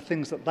 and the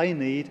things that they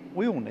need,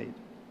 we all need.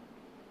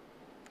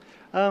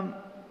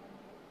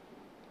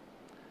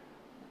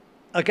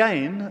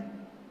 Again,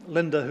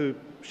 Linda, who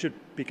should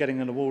be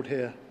getting an award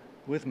here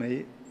with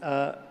me,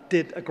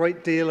 did a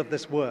great deal of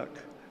this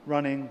work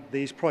running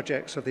these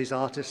projects of these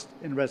artists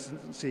in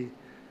residency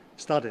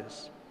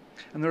studies.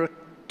 And there are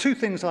two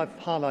things I've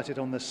highlighted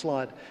on this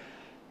slide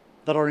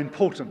that are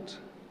important.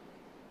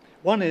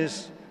 One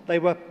is they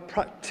were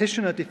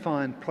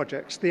practitioner-defined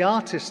projects. The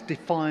artists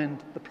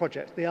defined the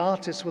project. The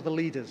artists were the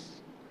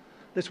leaders.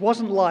 This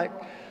wasn't like,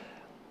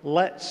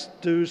 let's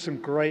do some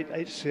great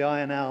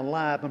HCI in our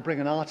lab and bring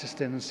an artist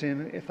in and see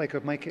if they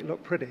could make it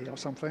look pretty or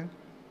something.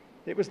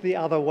 It was the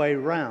other way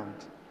round.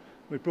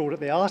 We brought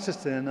the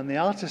artist in, and the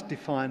artist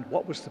defined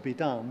what was to be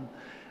done,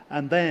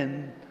 and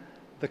then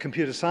the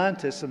computer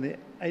scientists and the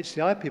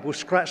HCI people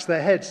scratched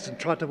their heads and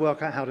tried to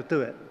work out how to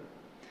do it.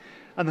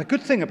 And the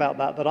good thing about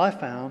that I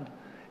found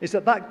is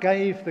that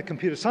gave the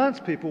computer science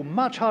people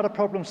much harder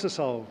problems to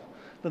solve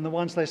than the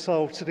ones they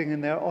solved sitting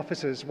in their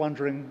offices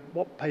wondering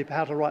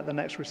how to write the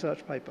next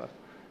research paper,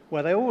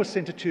 where they always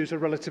seemed to choose a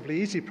relatively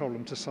easy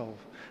problem to solve.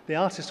 The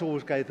artists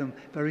always gave them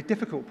very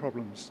difficult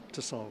problems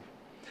to solve.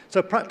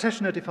 So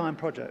practitioner-defined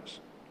projects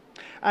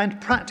and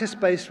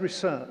practice-based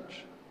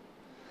research.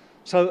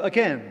 So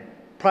again,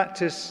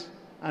 practice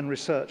and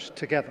research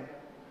together.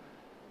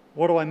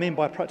 What do I mean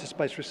by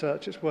practice-based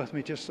research? It's worth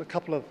me just a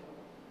couple of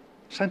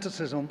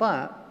sentences on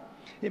that.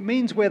 It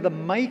means where the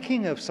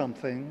making of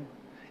something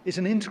is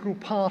an integral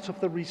part of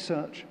the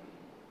research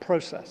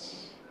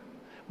process,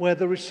 where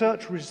the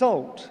research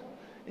result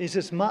is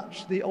as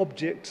much the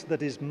object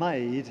that is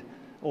made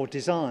or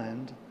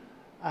designed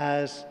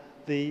as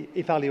the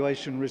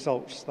evaluation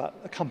results that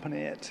accompany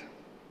it.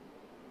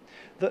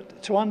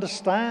 That to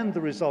understand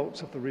the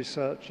results of the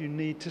research, you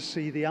need to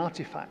see the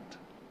artifact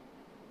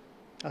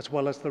as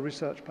well as the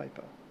research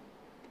paper.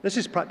 This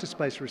is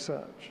practice-based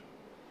research.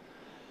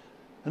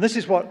 And this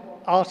is what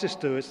artists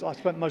do. I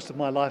spent most of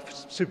my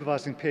life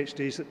supervising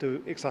PhDs that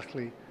do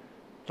exactly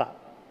that.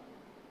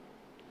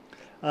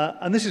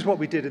 And this is what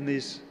we did in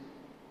these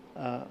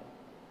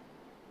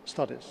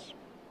studies.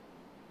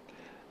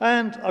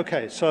 And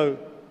okay, so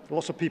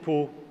lots of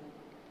people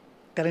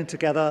getting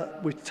together.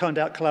 We turned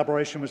out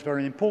collaboration was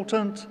very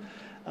important.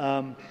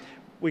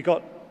 We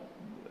got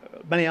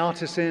many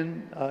artists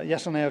in.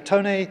 Yasune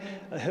Otone,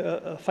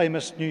 a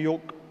famous New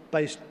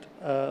York-based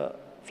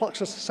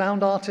Fluxus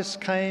sound artist,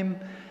 came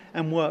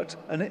and worked.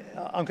 And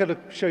I'm going to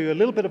show you a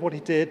little bit of what he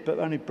did, but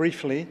only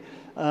briefly.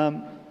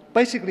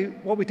 Basically,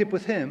 what we did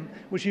with him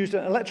was use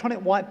an electronic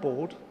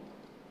whiteboard,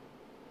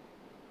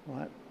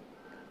 right,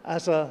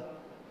 as a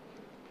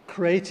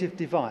creative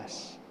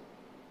device.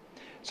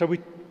 So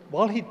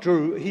while he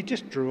drew, he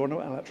just drew on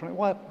an electronic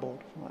whiteboard,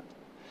 right?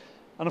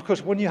 And of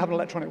course, when you have an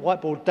electronic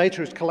whiteboard,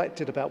 data is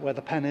collected about where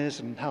the pen is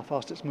and how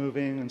fast it's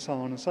moving and so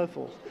on and so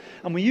forth.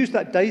 And we used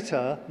that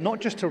data not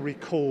just to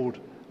record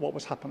what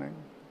was happening,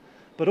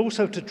 but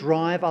also to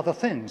drive other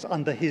things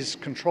under his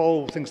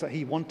control, things that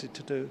he wanted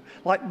to do,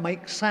 like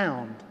make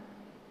sound,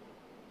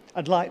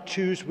 and like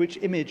choose which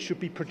image should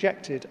be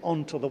projected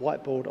onto the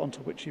whiteboard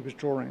onto which he was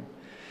drawing.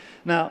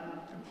 Now,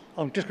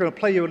 I'm just going to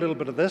play you a little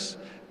bit of this,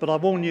 but I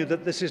warn you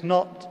that this is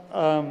not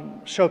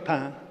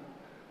Chopin.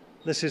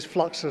 This is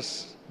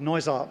Fluxus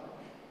noise art.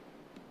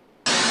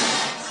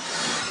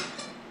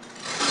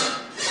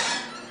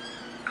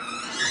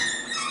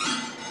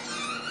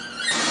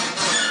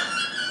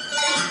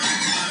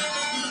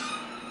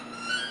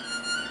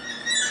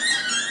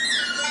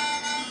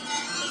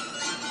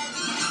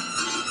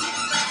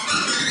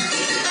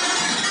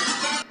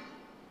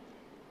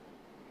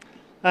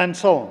 And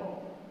so on.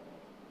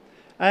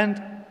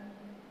 And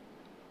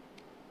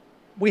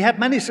we had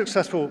many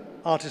successful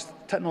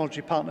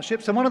artist-technology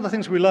partnerships, and one of the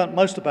things we learned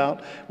most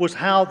about was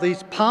how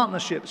these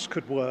partnerships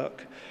could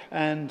work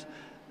and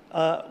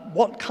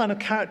what kind of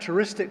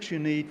characteristics you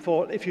need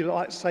for, if you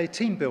like, say,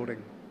 team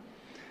building.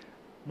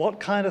 What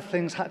kind of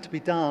things had to be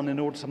done in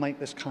order to make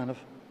this kind of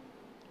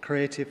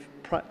creative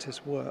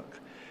practice work.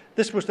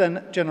 This was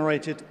then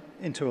generated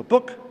into a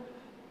book.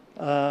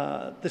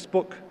 This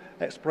book,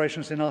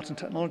 Explorations in Art and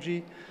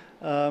Technology,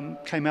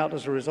 came out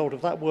as a result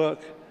of that work.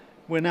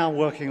 We're now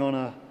working on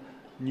a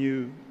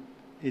new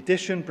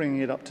edition,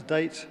 bringing it up to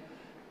date,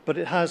 but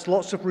it has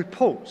lots of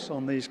reports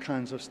on these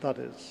kinds of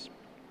studies.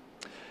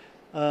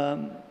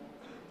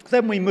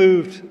 Then we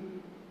moved,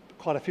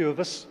 quite a few of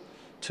us,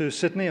 to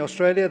Sydney,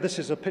 Australia. This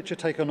is a picture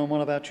taken on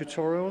one of our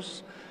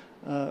tutorials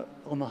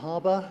on the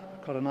harbour.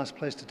 Got a nice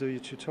place to do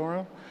your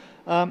tutorial.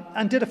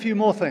 And did a few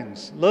more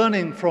things,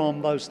 learning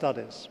from those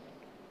studies.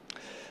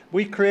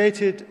 We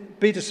created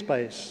Beta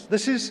Space.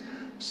 This is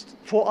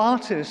for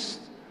artists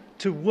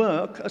to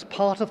work as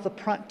part of the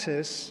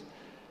practice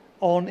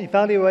on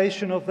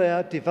evaluation of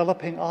their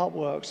developing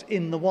artworks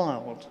in the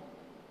wild,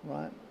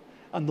 right?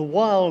 And the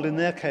wild, in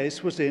their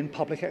case, was in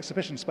public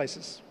exhibition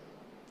spaces.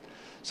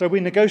 So we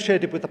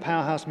negotiated with the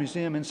Powerhouse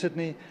Museum in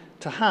Sydney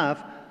to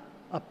have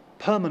a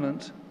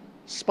permanent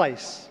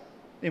space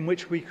in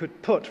which we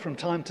could put, from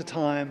time to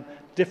time,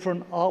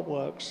 different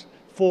artworks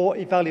for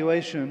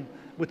evaluation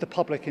with the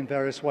public in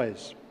various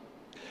ways.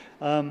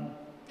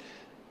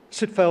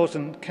 Sid Fels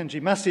and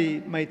Kenji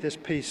Massey made this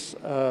piece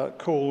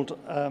called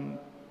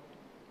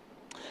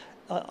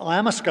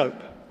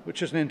IOCT,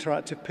 which is an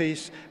interactive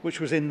piece, which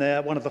was in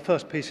there, one of the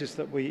first pieces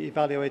that we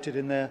evaluated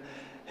in there.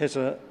 Here's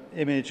an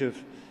image of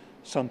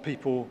some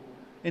people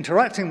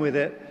interacting with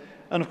it.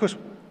 And of course,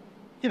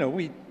 you know,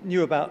 we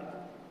knew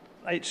about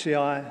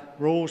HCI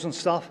rules and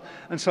stuff.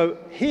 And so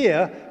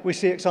here we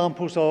see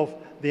examples of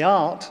the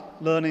art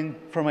learning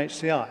from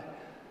HCI.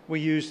 We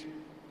used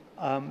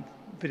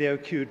video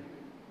cued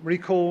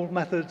recall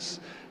methods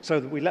so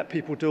that we let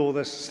people do all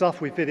this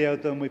stuff. We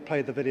videoed them, we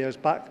played the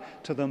videos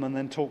back to them and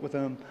then talked with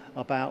them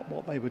about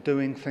what they were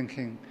doing,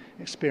 thinking,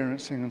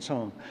 experiencing, and so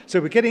on. So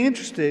we're getting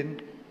interested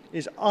in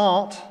is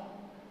art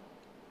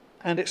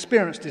and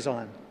experience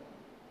design.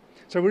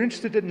 So we're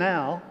interested in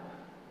now,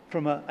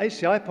 from an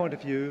HCI point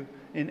of view,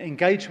 in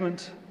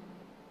engagement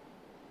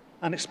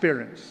and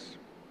experience.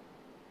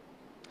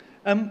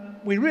 And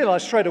we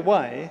realized straight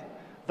away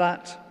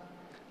that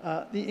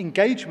the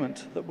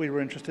engagement that we were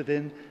interested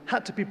in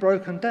had to be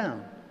broken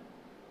down.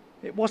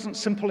 It wasn't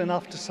simple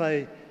enough to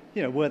say,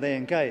 you know, were they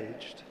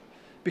engaged?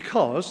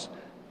 Because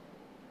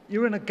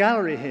you're in a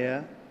gallery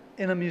here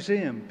in a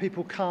museum.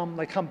 People come,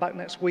 they come back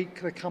next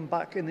week, they come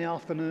back in the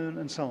afternoon,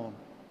 and so on.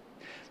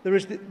 There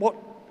is what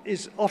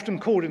is often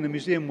called in the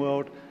museum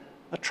world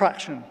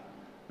attraction.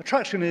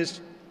 Attraction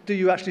is, do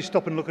you actually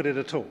stop and look at it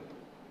at all,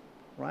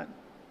 right?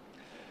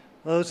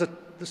 So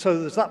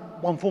there's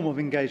that one form of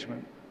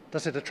engagement.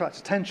 Does it attract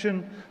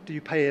attention? Do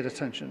you pay it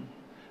attention?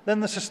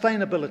 Then the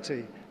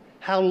sustainability.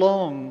 How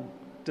long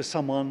does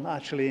someone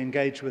actually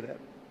engage with it?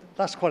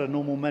 That's quite a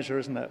normal measure,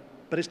 isn't it?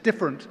 But it's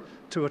different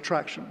to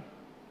attraction.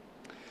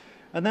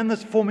 And then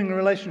there's forming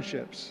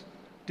relationships.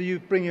 Do you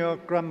bring your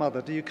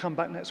grandmother? Do you come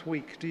back next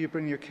week? Do you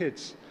bring your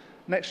kids?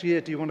 Next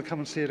year, do you want to come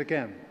and see it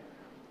again?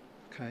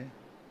 Okay.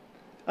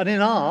 And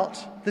in art,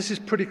 this is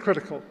pretty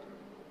critical.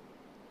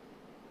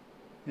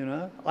 You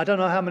know, I don't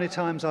know how many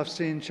times I've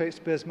seen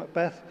Shakespeare's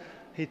Macbeth.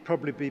 He'd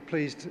probably be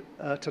pleased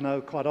to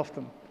know quite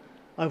often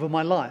over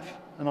my life,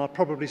 and I'll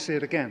probably see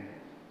it again,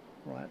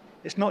 right?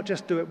 It's not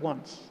just do it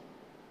once.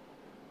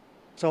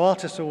 So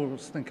artists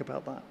always think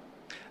about that.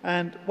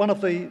 And one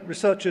of the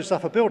researchers,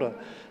 Zafar Bilder,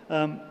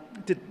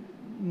 did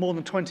more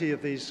than 20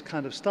 of these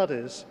kind of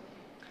studies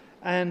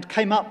and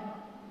came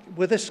up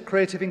with this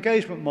creative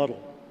engagement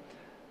model.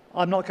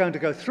 I'm not going to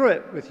go through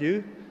it with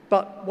you,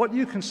 but what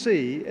you can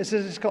see is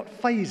that it's got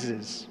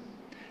phases,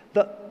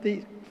 that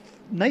the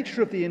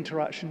nature of the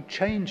interaction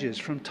changes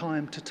from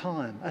time to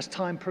time as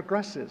time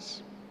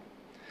progresses.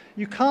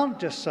 You can't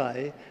just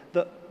say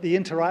that the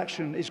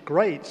interaction is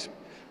great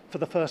for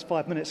the first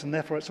 5 minutes and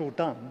therefore it's all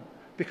done,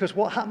 because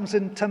what happens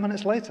in 10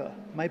 minutes later?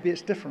 Maybe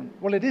it's different.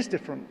 Well, it is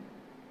different.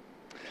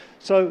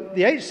 So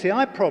the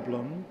HCI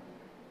problem,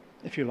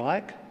 if you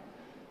like,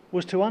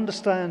 was to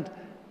understand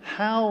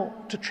how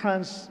to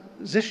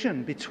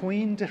transition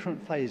between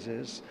different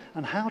phases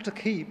and how to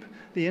keep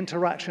the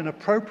interaction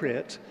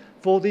appropriate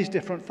for these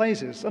different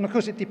phases. And of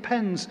course, it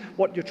depends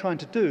what you're trying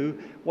to do,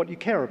 what you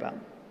care about.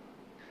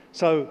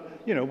 So,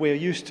 you know, we're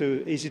used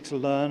to easy to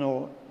learn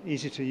or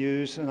easy to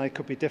use, and they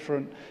could be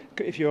different.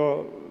 If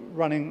you're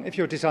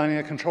designing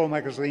a control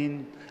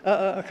magazine,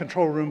 a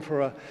control room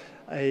for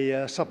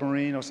a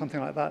submarine or something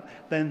like that,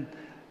 then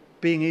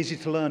being easy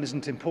to learn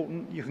isn't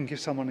important. You can give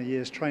someone a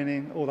year's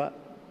training, all that,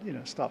 you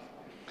know, stuff.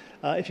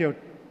 If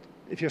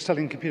you're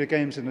selling computer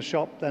games in a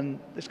shop, then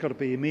it's got to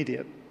be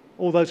immediate.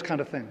 All those kind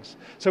of things.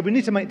 So we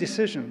need to make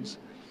decisions.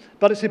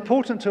 But it's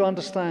important to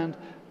understand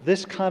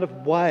this kind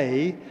of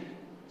way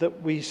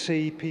that we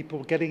see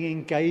people getting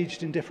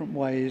engaged in different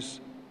ways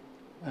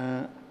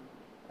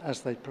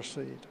as they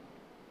proceed.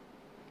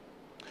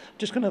 I'm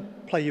just going to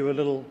play you a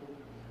little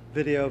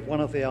video of one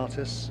of the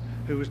artists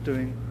who was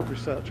doing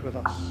research with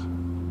us.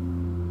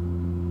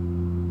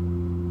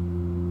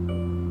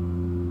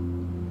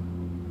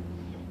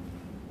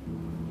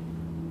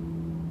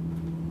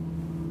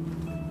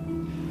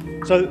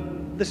 So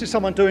this is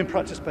someone doing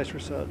practice-based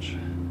research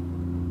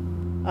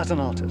as an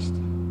artist.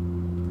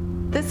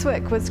 This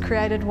work was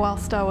created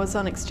whilst I was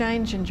on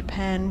exchange in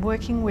Japan,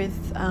 working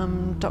with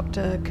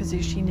Dr.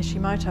 Kazushi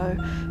Nishimoto,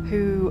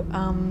 who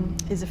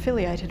is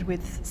affiliated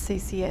with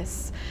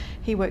CCS.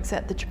 He works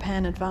at the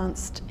Japan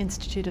Advanced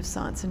Institute of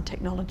Science and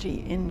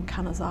Technology in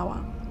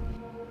Kanazawa.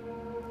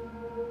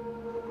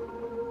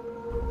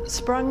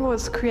 Sprung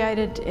was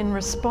created in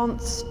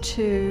response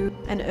to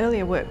an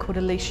earlier work called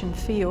Elysian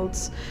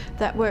Fields.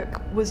 That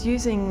work was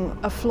using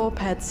a floor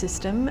pad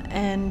system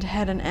and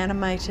had an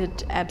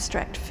animated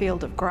abstract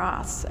field of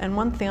grass. And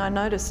one thing I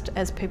noticed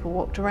as people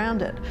walked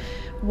around it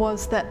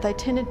was that they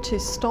tended to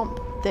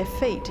stomp their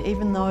feet,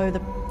 even though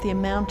the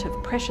amount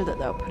of pressure that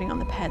they were putting on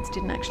the pads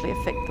didn't actually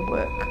affect the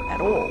work at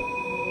all.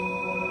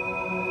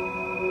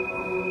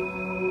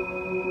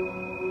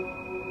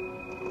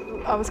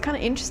 I was kind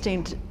of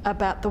interested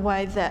about the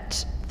way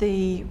that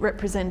the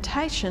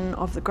representation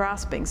of the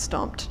grass being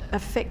stomped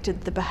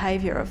affected the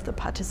behaviour of the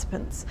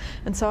participants.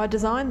 And so I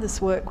designed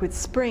this work with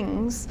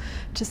springs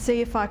to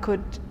see if I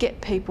could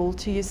get people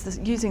to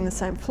using the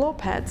same floor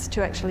pads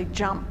to actually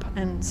jump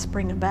and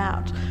spring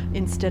about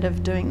instead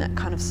of doing that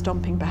kind of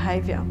stomping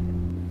behaviour.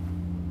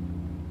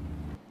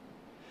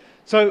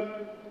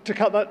 So, to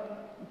cut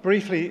that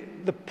briefly,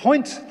 the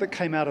point that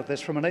came out of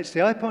this from an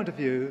HCI point of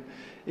view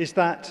is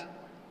that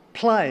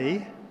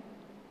play,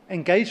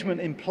 engagement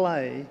in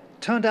play,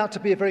 turned out to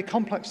be a very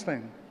complex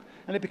thing.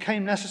 And it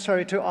became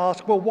necessary to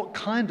ask, well, what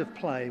kind of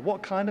play?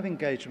 What kind of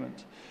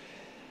engagement?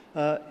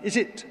 Is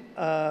it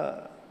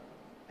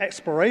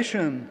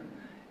exploration?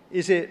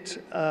 Is it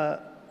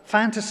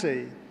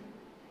fantasy?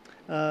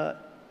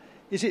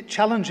 Is it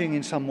challenging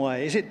in some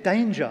way? Is it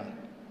danger?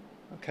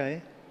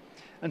 Okay.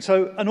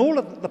 And all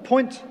of the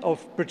point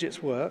of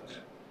Bridget's work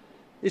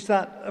is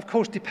that, of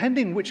course,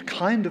 depending which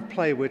kind of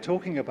play we're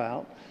talking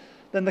about,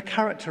 then the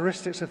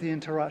characteristics of the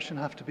interaction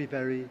have to be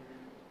very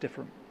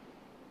different.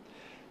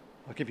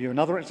 I'll give you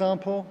another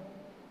example.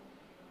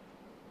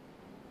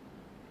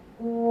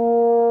 In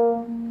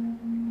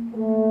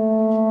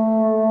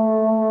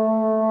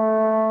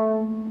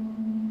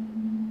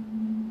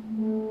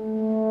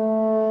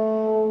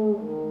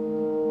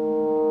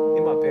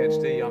my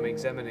PhD, I'm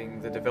examining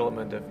the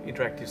development of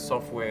interactive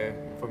software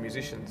for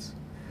musicians.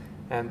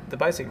 And the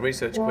basic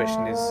research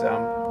question is,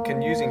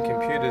 can using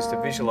computers to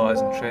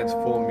visualise and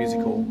transform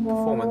musical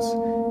performance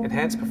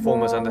enhance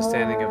performers'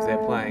 understanding of their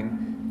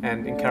playing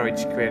and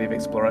encourage creative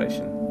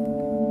exploration?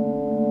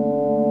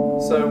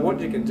 So what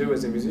you can do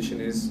as a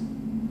musician is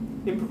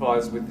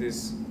improvise with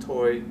this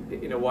toy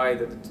in a way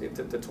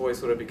that the toy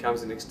sort of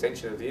becomes an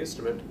extension of the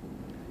instrument.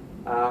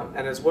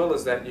 And as well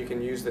as that, you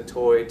can use the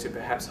toy to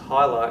perhaps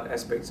highlight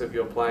aspects of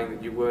your playing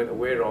that you weren't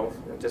aware of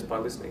just by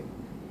listening.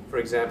 For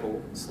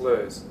example,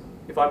 slurs.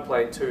 If I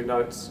play two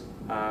notes,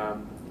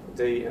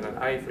 D and an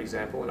A, for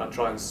example, and I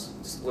try and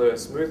slur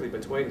smoothly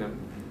between them,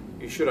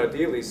 you should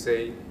ideally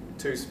see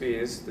two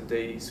spheres, the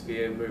D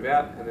sphere move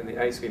out and then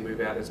the A sphere move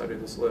out as I do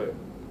the slur.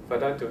 If I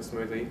don't do it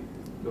smoothly,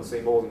 you'll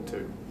see more than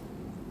two.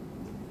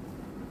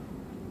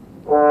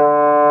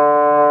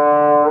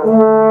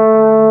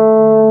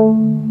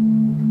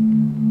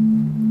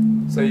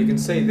 So you can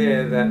see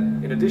there that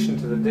in addition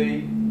to the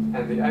D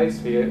and the A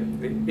sphere,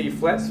 the E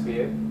flat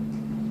sphere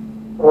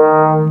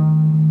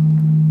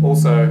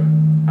also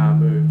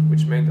moved,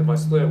 which meant that my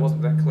slur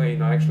wasn't that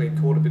clean. I actually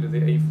caught a bit of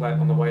the E flat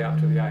on the way up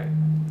to the A.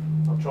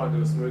 I'll try and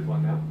do a smooth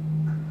one now.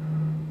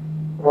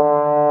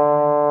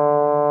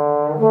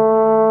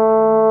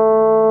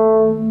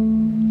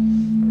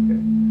 Okay.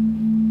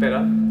 Better,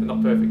 but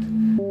not perfect.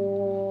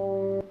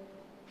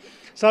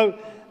 So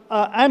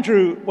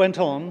Andrew went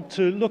on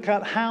to look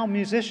at how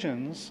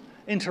musicians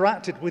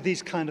interacted with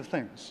these kind of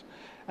things.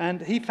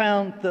 And he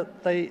found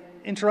that they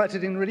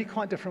interacted in really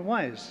quite different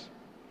ways.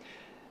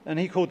 And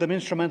he called them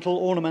instrumental,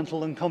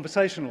 ornamental, and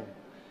conversational.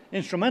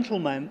 Instrumental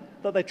meant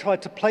that they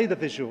tried to play the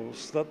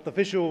visuals, that the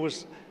visual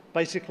was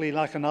basically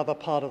like another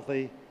part of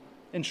the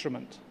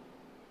instrument.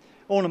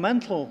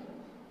 Ornamental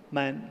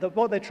meant that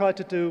what they tried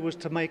to do was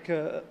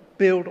to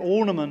build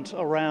ornament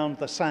around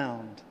the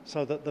sound,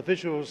 so that the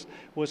visuals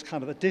was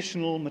kind of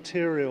additional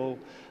material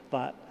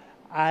that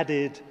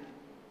added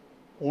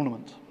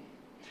ornament.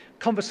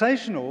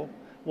 Conversational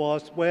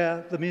was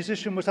where the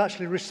musician was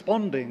actually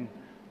responding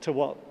to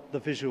what the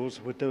visuals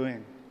were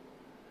doing.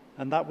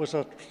 And that was,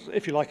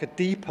 if you like, a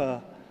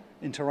deeper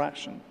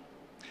interaction.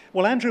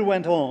 Well, Andrew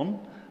went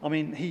on. I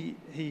mean,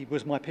 he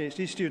was my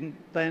PhD student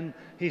then.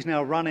 He's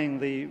now running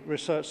the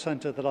research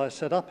centre that I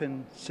set up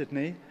in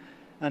Sydney.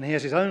 And he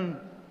has his own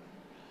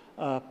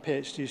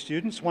PhD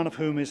students, one of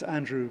whom is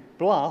Andrew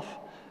Bluff.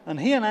 And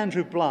he and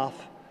Andrew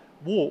Bluff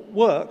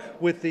work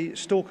with the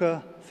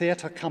Stalker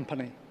Theatre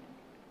Company.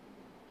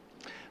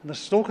 And the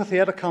Stalker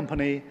Theatre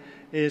Company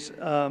is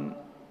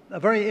a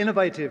very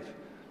innovative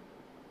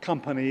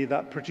company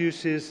that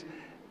produces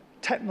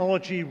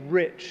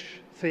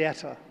technology-rich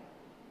theatre.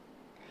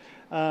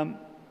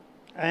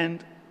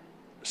 And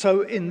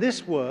so in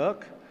this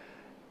work,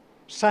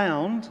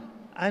 sound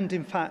and,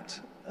 in fact,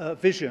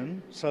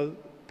 vision, so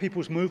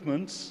people's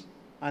movements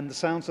and the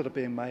sounds that are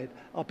being made,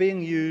 are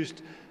being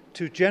used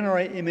to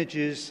generate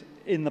images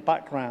in the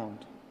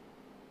background.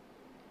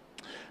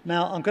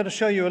 Now, I'm going to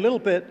show you a little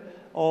bit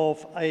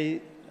of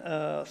a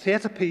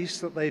theatre piece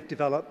that they've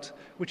developed,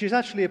 which is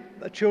actually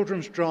a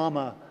children's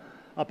drama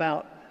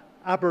about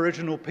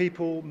Aboriginal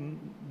people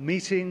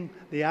meeting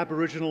the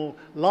Aboriginal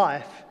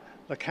life,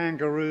 the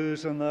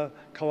kangaroos and the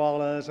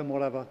koalas and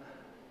whatever,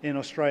 in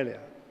Australia.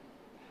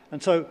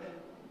 And so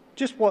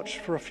just watch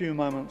for a few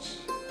moments.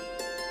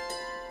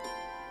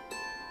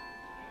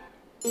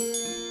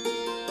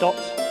 Dot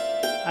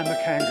and the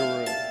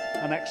kangaroo,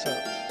 an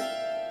excerpt.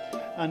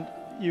 And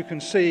you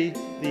can see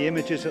the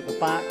images at the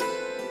back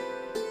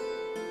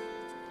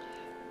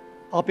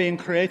are being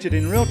created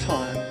in real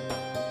time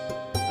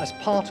as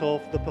part of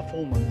the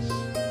performance.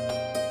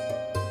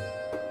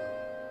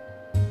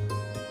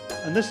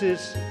 And this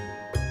is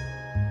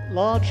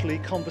largely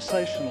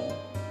conversational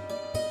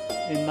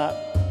in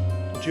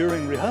that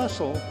during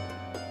rehearsal,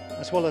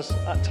 as well as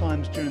at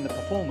times during the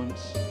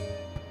performance,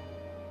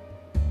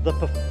 the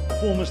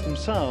performers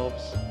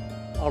themselves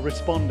are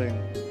responding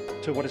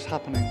to what is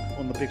happening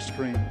on the big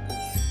screen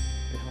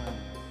behind.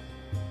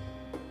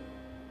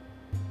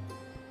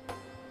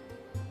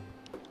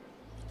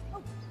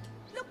 Oh,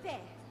 look there.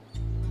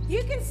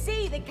 You can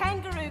see the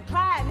kangaroo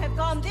clan have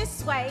gone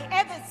this way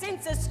ever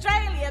since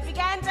Australia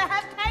began to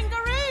have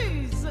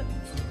kangaroos.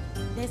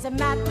 There's a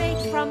map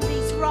made from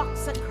these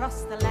rocks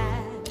across the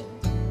land.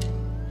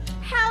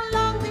 How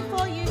long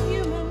before you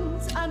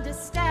humans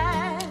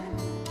understand?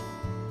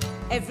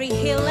 Every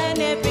hill and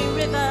every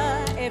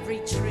river, every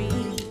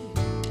tree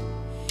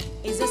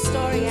is a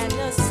story and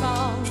a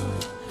song,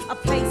 a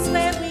place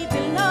where we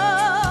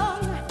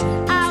belong,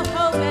 our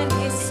home and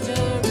history.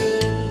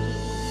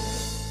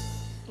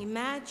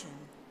 Imagine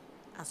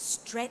a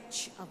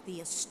stretch of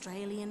the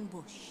Australian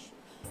bush.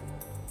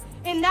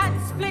 In that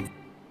split...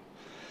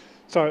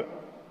 So,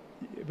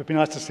 it would be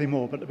nice to see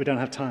more, but we don't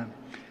have time.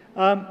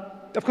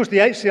 Of course, the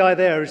HCI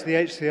there is the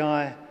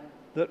HCI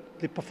that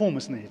the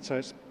performers need.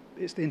 So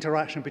it's the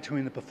interaction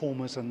between the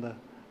performers and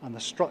the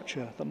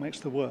structure that makes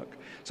the work.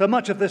 So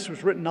much of this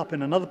was written up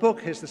in another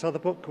book. Here's this other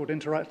book called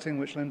Interacting,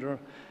 which Linda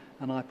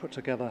and I put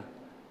together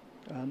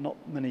not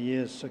many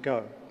years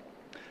ago.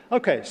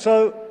 Okay,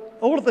 so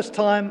all of this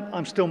time,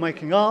 I'm still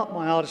making art.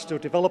 My art is still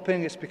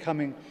developing. It's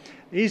becoming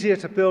easier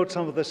to build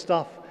some of this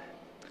stuff.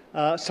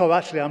 So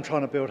actually, I'm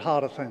trying to build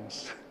harder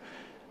things.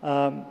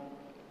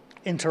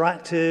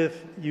 Interactive,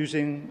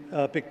 using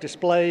big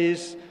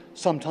displays,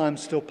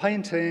 sometimes still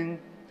painting,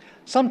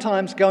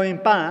 sometimes going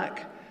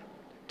back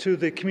to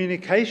the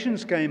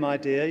communications game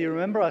idea. You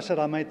remember I said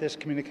I made this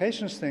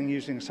communications thing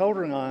using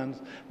soldering irons?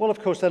 Well,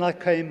 of course, then I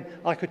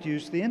could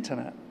use the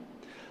internet.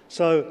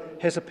 So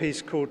here's a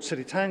piece called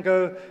City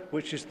Tango,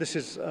 this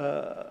is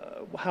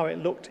how it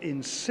looked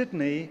in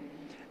Sydney,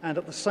 and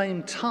at the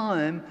same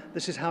time,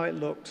 this is how it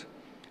looked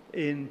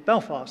in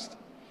Belfast.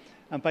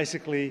 And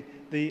basically,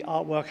 the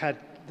artwork had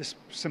this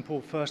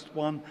simple first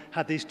one,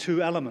 had these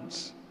two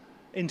elements,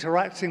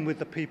 interacting with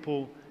the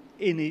people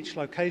in each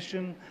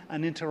location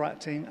and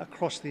interacting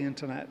across the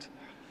internet.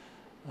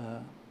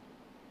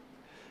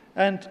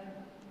 And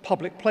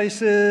public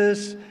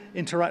places,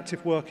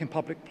 interactive work in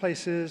public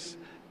places,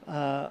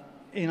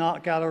 in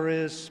art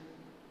galleries.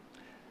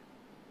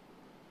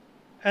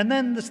 And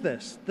then there's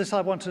this. This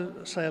I want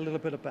to say a little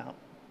bit about.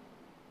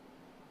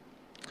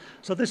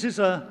 So this is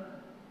a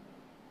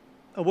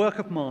work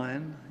of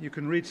mine. You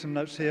can read some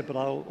notes here, but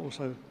I'll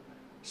also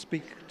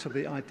speak to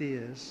the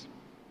ideas.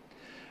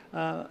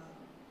 The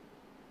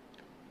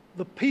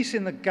piece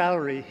in the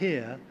gallery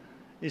here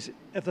is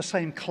of the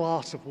same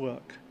class of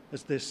work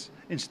as this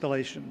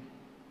installation.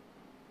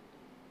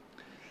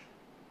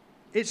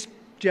 It's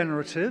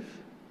generative.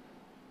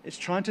 It's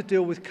trying to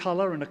deal with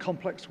color in a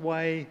complex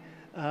way,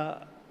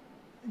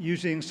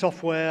 using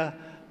software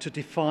to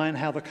define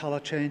how the color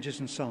changes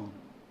and so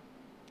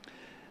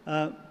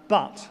on.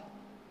 But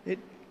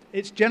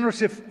it's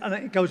generative and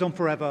it goes on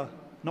forever,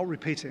 not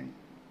repeating.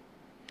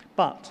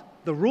 But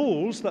the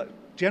rules that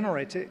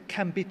generate it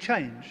can be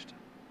changed.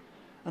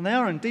 And they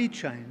are indeed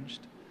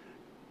changed.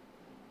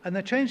 And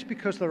they're changed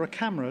because there are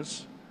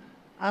cameras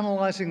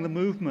analyzing the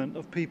movement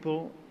of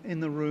people in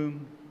the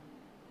room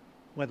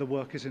where the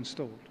work is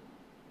installed.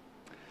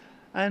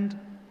 And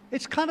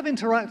it's kind of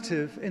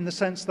interactive in the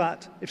sense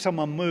that if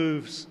someone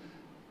moves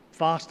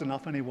fast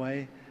enough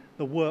anyway,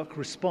 the work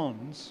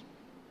responds.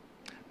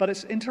 But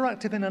it's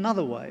interactive in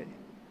another way,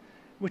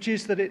 which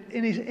is that it,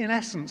 in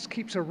essence,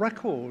 keeps a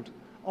record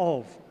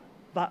of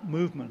that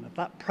movement, of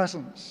that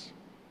presence.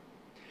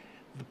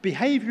 The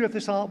behavior of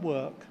this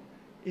artwork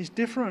is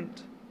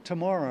different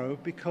tomorrow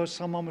because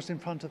someone was in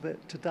front of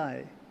it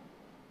today.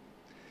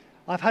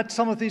 I've had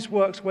some of these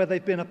works where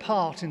they've been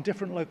apart in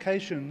different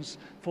locations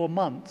for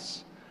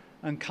months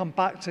and come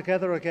back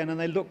together again, and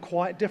they look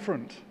quite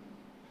different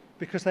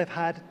because they've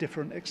had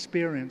different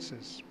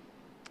experiences.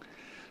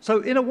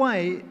 So in a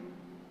way,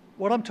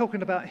 what I'm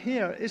talking about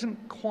here isn't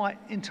quite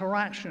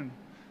interaction,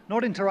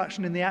 not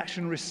interaction in the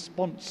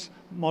action-response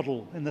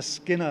model, in the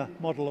Skinner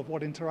model of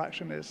what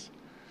interaction is.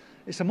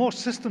 It's a more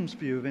systems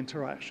view of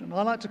interaction.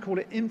 I like to call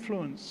it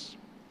influence,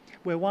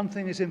 where one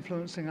thing is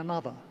influencing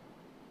another.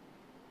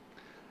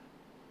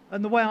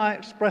 And the way I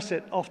express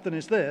it often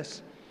is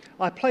this.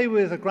 I play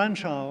with a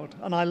grandchild,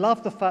 and I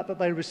love the fact that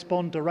they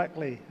respond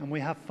directly and we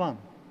have fun.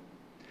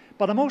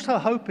 But I'm also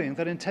hoping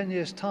that in 10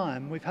 years'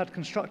 time, we've had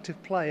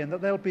constructive play and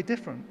that they'll be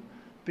different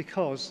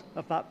because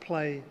of that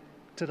play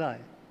today.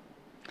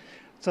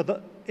 So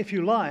that, if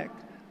you like,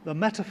 the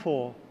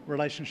metaphor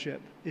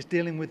relationship is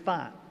dealing with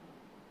that.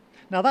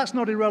 Now, that's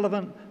not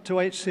irrelevant to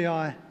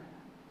HCI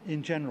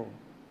in general.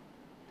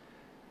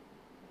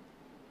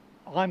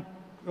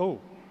 Oh,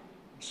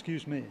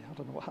 excuse me, I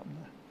don't know what happened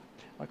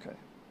there. Okay.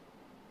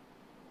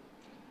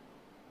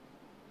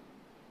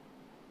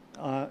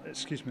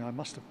 Excuse me, I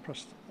must have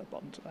pressed that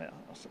button today.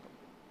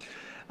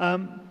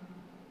 I'm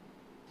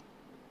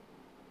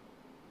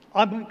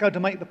going to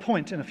make the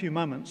point in a few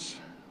moments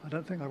I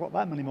don't think I've got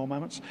that many more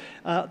moments,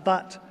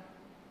 that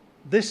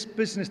this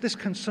business, this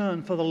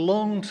concern for the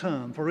long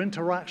term, for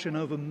interaction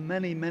over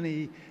many,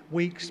 many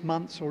weeks,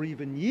 months, or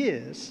even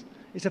years,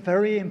 is a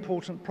very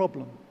important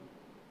problem.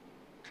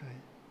 Okay.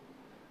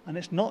 And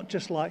it's not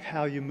just like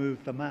how you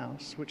move the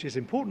mouse, which is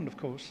important, of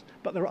course,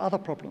 but there are other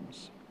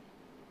problems.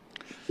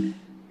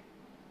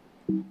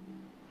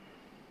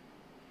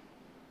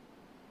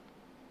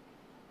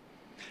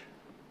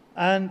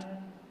 And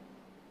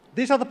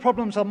these other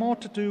problems are more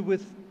to do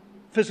with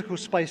physical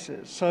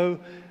spaces. So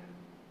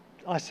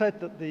I said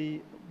that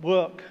the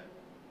work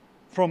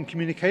from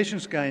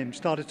communications games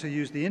started to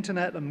use the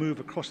internet and move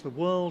across the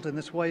world in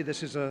this way.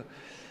 This is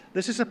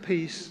a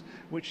piece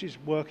which is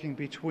working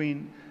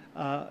between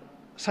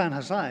San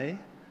Jose,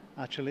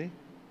 actually,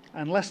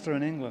 and Leicester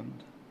in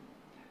England.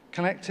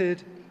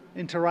 Connected,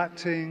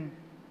 interacting,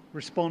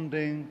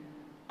 responding,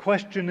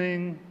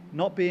 questioning,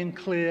 not being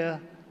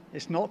clear.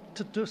 It's not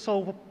to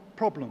solve a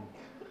problem.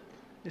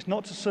 It's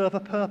not to serve a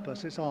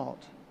purpose. It's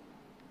art.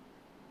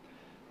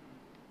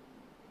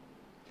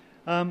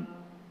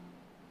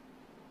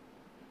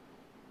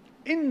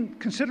 In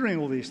considering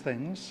all these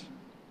things,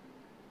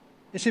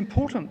 it's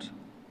important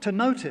to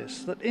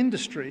notice that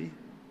industry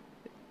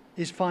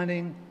is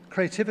finding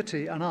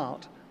creativity and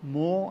art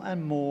more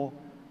and more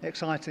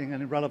exciting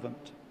and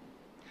relevant.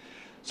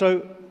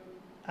 So,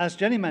 as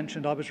Jenny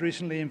mentioned, I was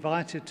recently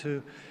invited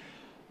to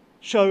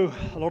show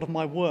a lot of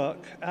my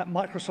work at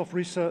Microsoft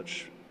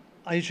Research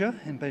Asia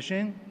in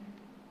Beijing,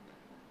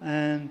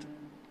 and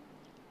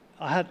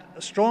I had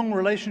a strong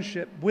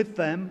relationship with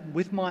them,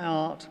 with my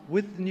art,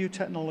 with the new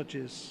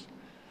technologies.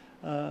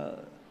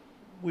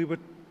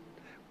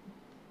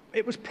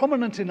 It was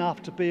prominent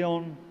enough to be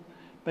on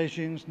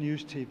Beijing's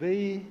news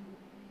TV.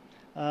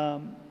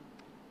 I'm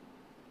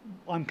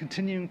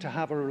continuing to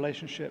have a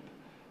relationship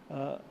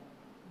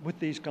with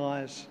these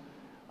guys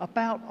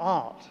about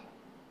art.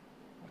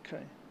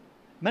 Okay.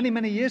 Many,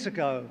 many years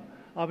ago,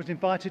 I was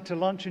invited to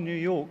lunch in New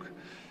York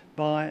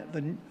by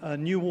the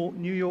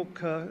New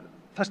York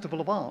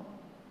Festival of Art.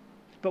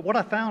 But what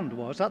I found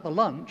was, at the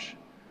lunch,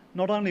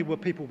 not only were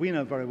people we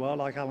know very well,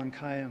 like Alan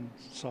Kay and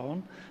so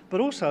on, but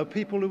also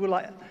people who were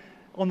like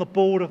on the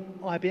board of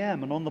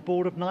IBM and on the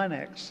board of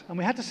 9X. And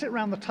we had to sit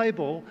around the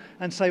table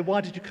and say,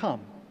 why did you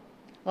come?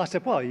 I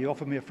said, well, you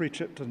offered me a free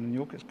trip to New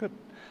York, it's good,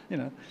 you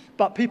know.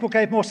 But people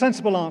gave more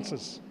sensible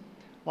answers.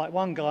 Like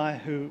one guy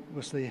who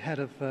was the head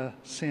of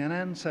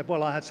CNN said,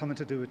 well, I had something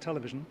to do with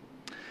television.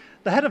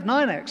 The head of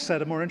 9X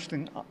said a more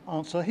interesting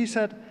answer. He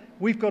said,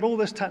 we've got all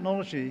this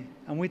technology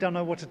and we don't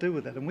know what to do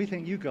with it, and we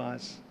think you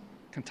guys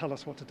can tell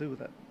us what to do with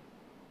it.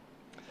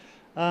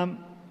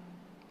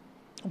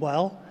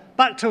 Well,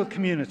 back to a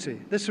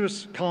community. This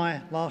was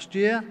Kai last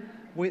year.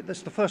 This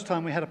is the first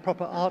time we had a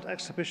proper art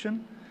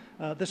exhibition.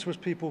 This was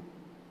people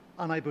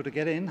unable to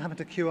get in, having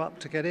to queue up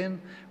to get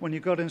in. When you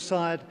got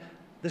inside,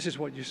 this is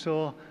what you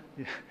saw.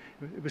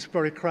 It was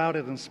very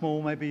crowded and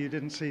small. Maybe you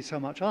didn't see so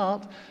much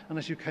art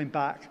unless you came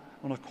back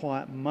on a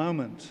quiet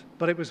moment.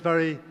 But it was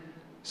very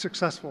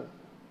successful.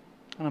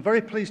 And I'm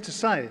very pleased to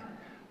say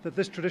that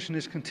this tradition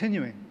is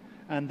continuing.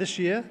 And this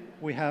year,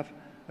 we have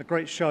a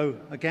great show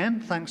again,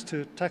 thanks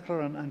to Tekla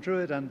and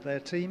Druid and their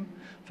team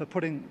for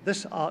putting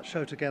this art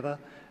show together,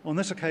 on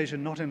this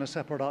occasion not in a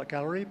separate art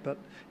gallery, but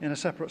in a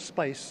separate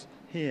space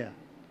here.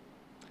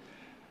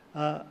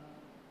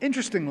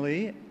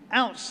 Interestingly,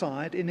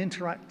 outside in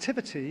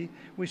interactivity,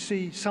 we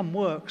see some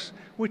works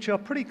which are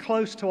pretty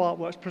close to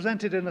artworks,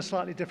 presented in a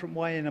slightly different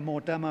way, in a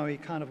more demo-y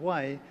kind of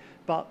way,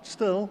 but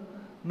still,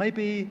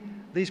 maybe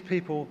these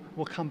people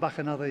will come back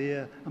another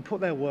year and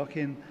put their work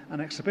in an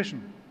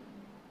exhibition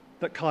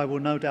that Kai will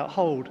no doubt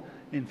hold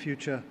in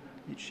future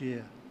each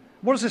year.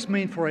 What does this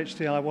mean for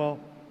HCI? Well,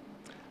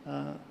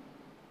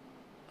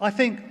 I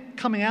think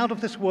coming out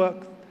of this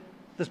work,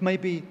 there's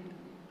maybe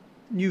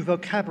new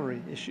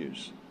vocabulary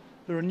issues.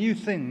 There are new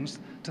things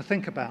to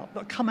think about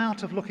that come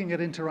out of looking at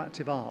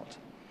interactive art.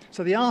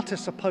 So the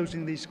artists are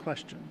posing these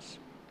questions.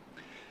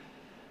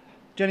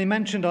 Jenny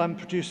mentioned I'm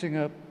producing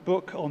a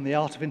book on the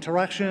art of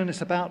interaction.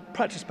 It's about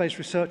practice-based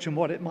research and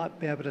what it might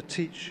be able to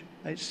teach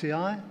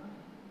HCI.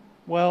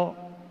 Well,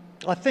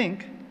 I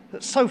think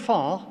that so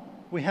far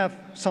we have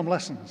some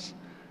lessons.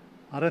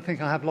 I don't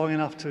think I have long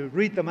enough to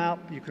read them out.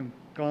 You can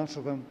glance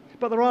at them.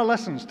 But there are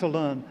lessons to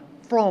learn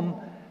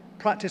from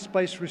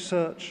practice-based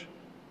research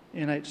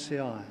in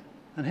HCI.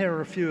 And here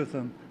are a few of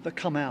them that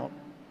come out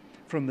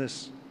from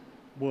this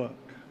work.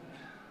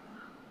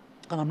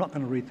 And I'm not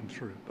going to read them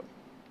through.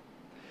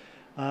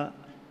 But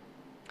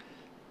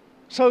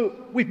so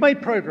we've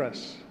made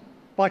progress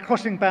by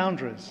crossing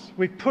boundaries.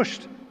 We've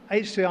pushed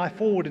HCI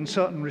forward in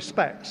certain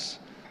respects,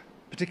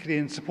 particularly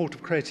in support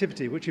of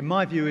creativity, which in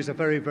my view is a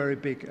very, very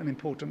big and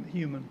important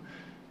human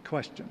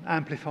question,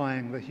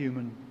 amplifying the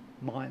human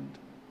mind.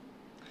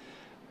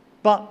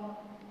 But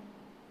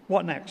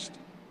what next?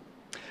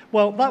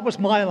 Well, that was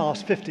my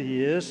last 50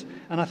 years,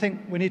 and I think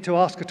we need to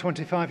ask a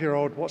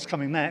 25-year-old what's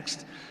coming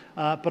next,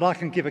 but I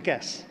can give a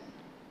guess.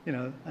 You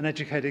know, an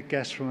educated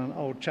guess from an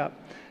old chap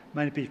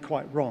may be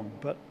quite wrong,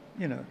 but,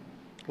 you know,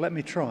 let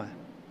me try.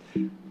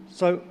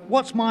 So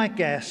what's my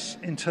guess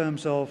in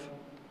terms of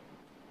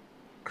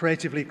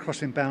creatively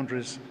crossing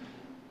boundaries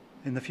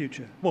in the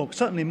future? Well,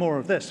 certainly more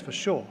of this, for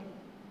sure.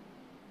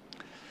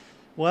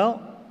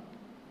 Well,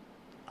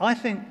 I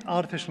think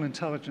artificial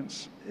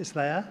intelligence is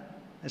there.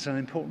 It's an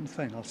important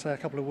thing. I'll say a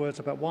couple of words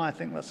about why I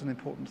think that's an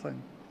important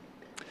thing.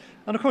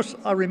 And of course,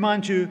 I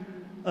remind you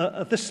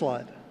of this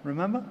slide.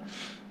 Remember?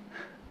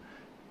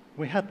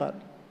 We had that.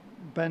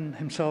 Ben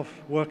himself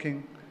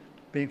working,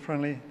 being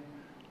friendly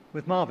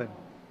with Marvin.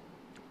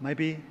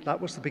 Maybe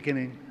that was the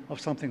beginning of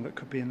something that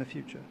could be in the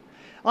future.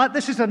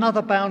 This is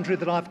another boundary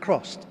that I've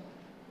crossed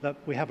that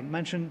we haven't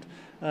mentioned,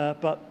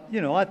 but you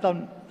know, I've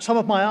done, some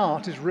of my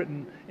art is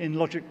written in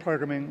logic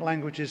programming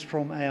languages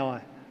from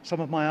AI. Some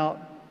of my art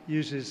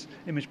uses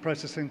image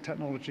processing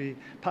technology,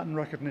 pattern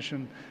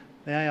recognition.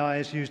 The AI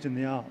is used in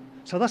the art.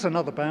 So that's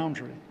another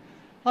boundary.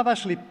 I've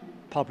actually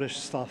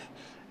published stuff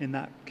in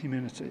that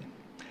community.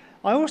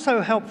 I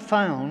also helped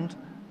found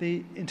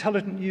the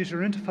Intelligent User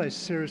Interface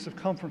series of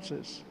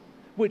conferences,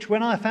 which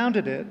when I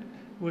founded it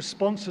was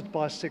sponsored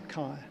by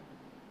SIGCHI.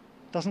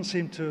 It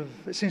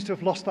seems to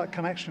have lost that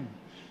connection.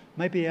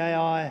 Maybe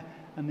AI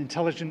and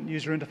intelligent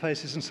user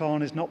interfaces and so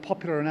on is not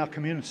popular in our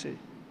community.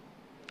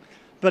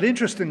 But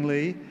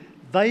interestingly,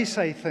 they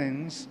say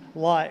things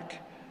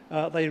like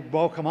they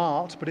welcome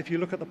art, but if you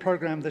look at the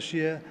program this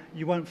year,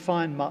 you won't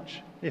find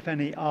much, if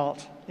any,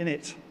 art in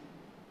it.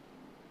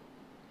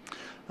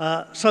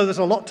 So there's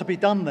a lot to be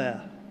done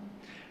there.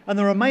 And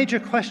there are major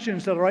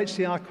questions that are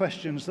HCI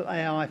questions that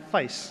AI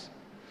face.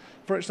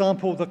 For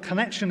example, the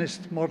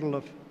connectionist model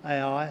of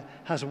AI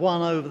has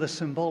won over the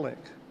symbolic.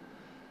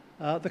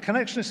 The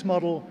connectionist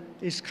model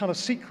is kind of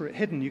secret,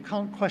 hidden. You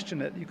can't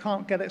question it. You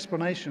can't get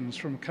explanations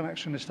from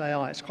connectionist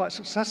AI. It's quite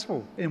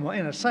successful in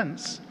a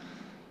sense,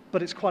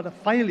 but it's quite a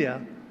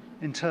failure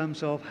in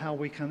terms of how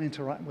we can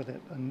interact with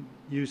it and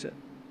use it.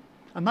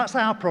 And that's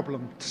our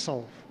problem to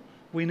solve.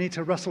 We need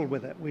to wrestle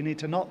with it. We need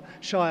to not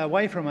shy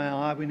away from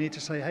AI. We need to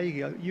say, hey,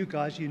 you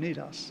guys, you need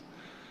us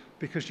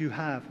because you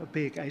have a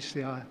big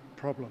HCI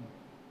problem.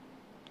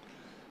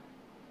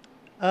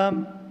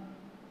 I'm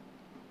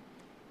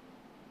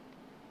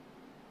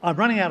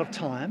running out of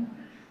time,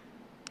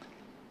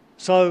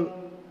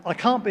 so I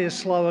can't be as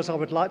slow as I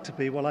would like to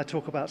be while I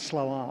talk about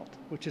slow art,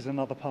 which is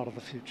another part of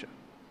the future.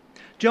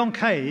 John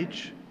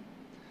Cage,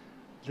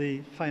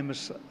 the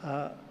famous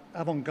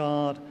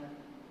avant-garde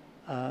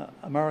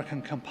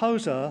American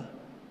composer,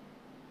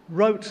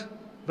 wrote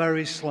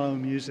very slow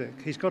music.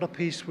 He's got a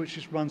piece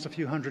which runs a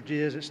few hundred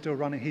years. It's still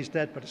running. He's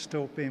dead, but it's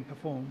still being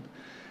performed.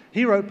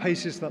 He wrote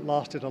pieces that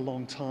lasted a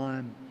long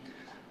time.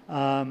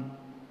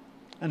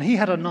 And he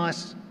had a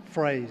nice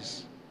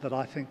phrase that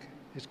I think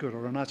is good,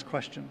 or a nice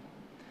question.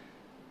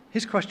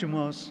 His question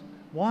was,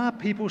 why are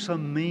people so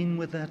mean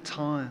with their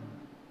time?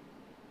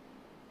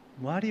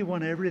 Why do you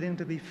want everything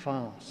to be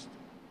fast?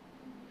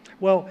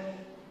 Well,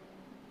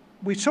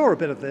 we saw a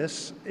bit of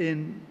this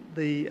in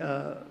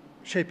the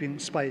Shaping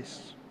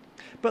Space.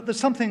 But there's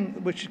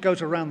something which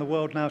goes around the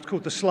world now. It's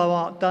called the Slow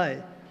Art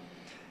Day.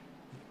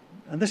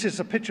 And this is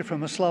a picture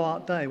from a Slow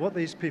Art Day. What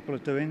these people are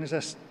doing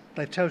is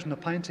they've chosen a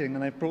painting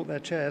and they've brought their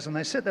chairs and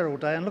they sit there all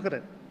day and look at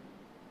it.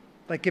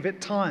 They give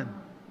it time.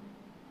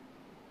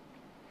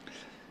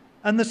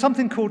 And there's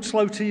something called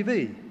slow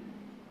TV.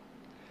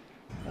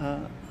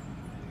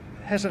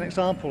 Here's an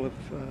example of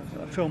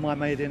a film I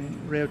made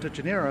in Rio de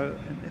Janeiro,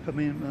 in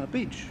Ipanema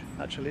Beach,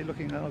 actually,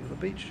 looking over the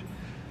beach.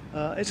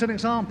 It's an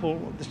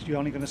example, you're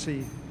only going to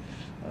see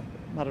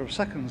a matter of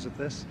seconds of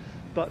this,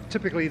 but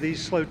typically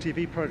these slow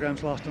TV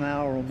programs last an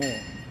hour or more.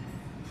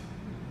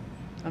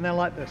 And they're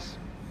like this.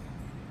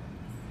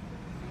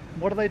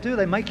 What do?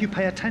 They make you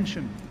pay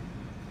attention.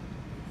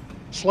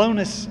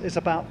 Slowness is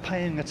about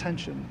paying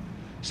attention.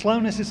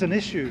 Slowness is an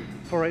issue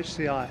for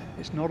HCI.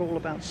 It's not all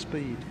about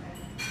speed.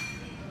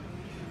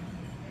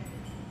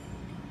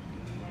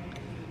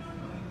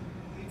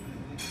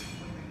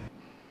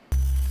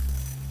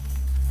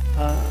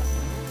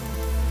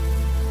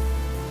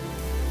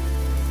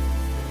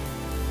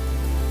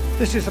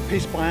 This is a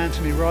piece by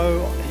Anthony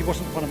Rowe. He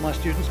wasn't one of my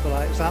students, but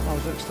I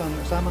was an external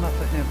examiner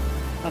for him.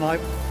 And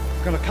I'm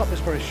going to cut this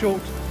very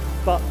short,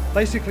 but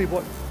basically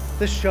what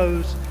this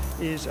shows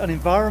is an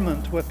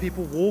environment where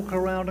people walk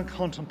around and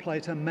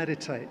contemplate and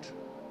meditate.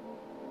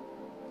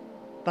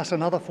 That's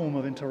another form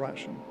of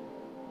interaction.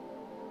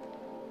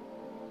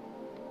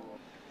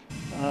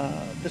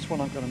 This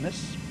one I'm going to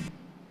miss.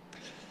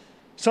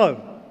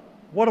 So,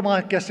 what am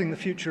I guessing the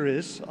future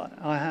is?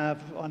 I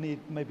need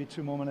maybe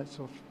 2 more minutes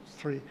or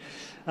 3.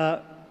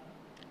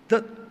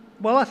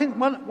 Well, I think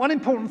one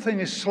important thing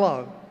is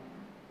slow.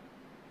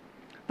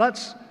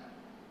 That's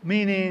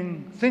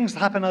meaning things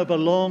happen over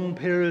long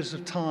periods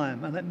of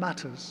time, and it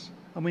matters.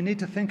 And we need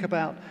to think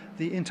about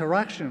the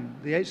interaction,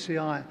 the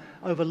HCI,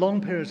 over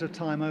long periods of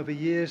time, over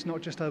years,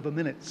 not just over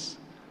minutes.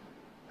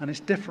 And it's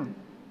different.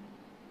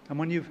 And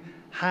when you've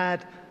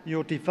had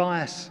your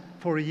device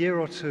for a year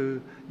or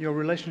two, your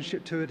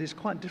relationship to it is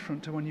quite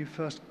different to when you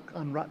first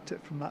unwrapped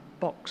it from that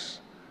box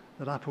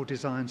that Apple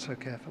designed so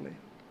carefully.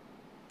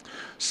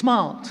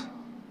 Smart.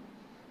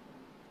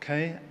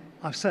 Okay,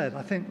 I've said,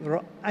 I think there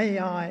are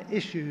AI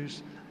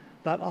issues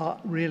that are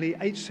really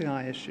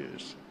HCI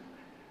issues.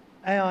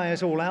 AI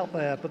is all out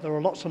there, but there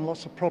are lots and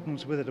lots of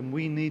problems with it, and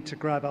we need to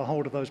grab a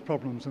hold of those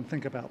problems and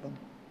think about them.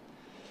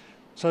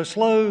 So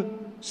slow,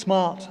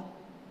 smart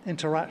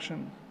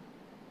interaction.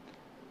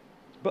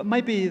 But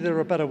maybe there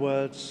are better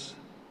words: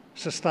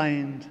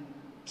 sustained,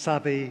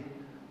 savvy,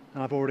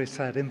 and I've already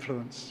said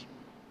influence.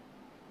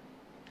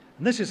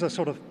 And this is a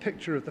sort of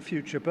picture of the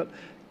future, but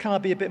can I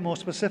be a bit more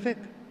specific?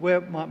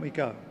 Where might we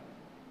go?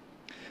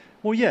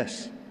 Well,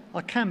 yes,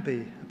 I can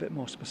be a bit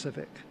more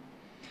specific.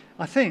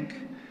 I think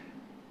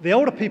the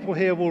older people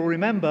here will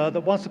remember that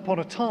once upon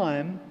a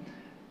time,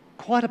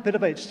 quite a bit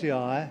of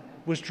HCI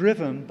was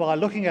driven by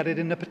looking at it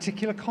in a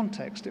particular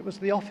context. It was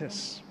the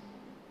office.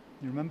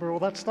 You remember all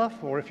that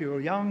stuff? Or if you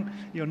were young,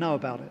 you'll know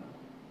about it.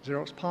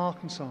 Xerox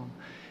PARC and so on.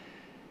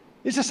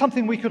 Is there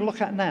something we could look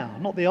at now?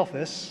 Not the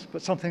office,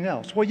 but something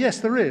else. Well,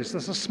 yes, there is.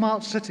 There's a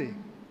smart city.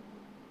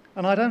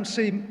 And I don't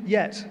see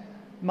yet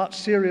much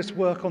serious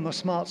work on the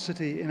smart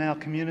city in our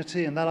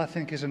community, and that I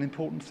think is an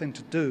important thing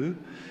to do,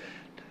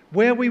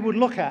 where we would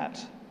look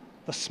at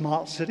the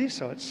smart city,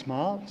 so it's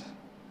smart,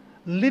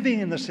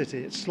 living in the city,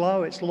 it's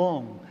slow, it's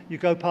long. You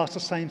go past the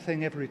same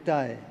thing every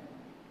day.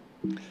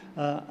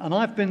 And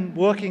I've been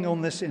working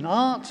on this in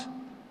art.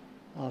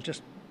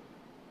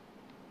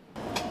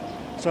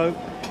 So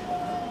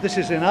this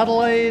is in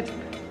Adelaide.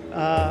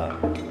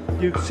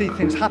 You see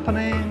things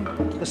happening.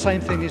 The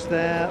same thing is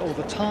there all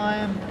the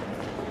time.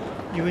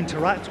 You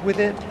interact with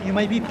it. You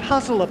may be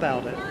puzzled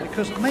about it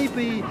because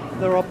maybe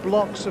there are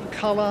blocks of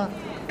colour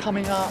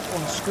coming up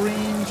on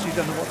screens. You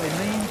don't know what they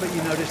mean, but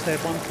you notice they're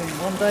one thing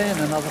one day and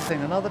another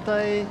thing another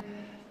day.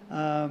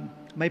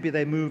 Maybe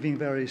they're moving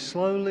very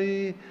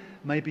slowly.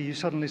 Maybe you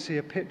suddenly see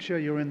a picture,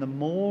 you're in the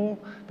mall,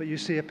 but you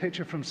see a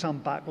picture from some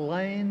back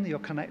lane, you're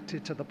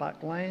connected to the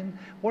back lane.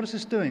 What is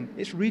this doing?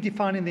 It's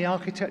redefining the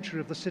architecture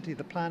of the city,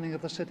 the planning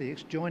of the city.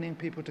 It's joining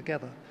people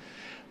together.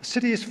 The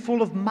city is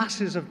full of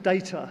masses of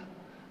data.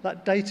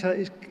 That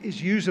data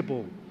is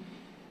usable,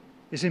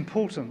 is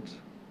important.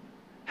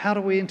 How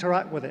do we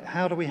interact with it?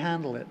 How do we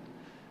handle it?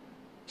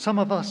 Some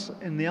of us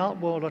in the art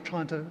world are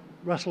trying to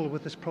wrestle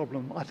with this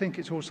problem. I think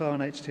it's also an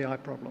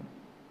HCI problem.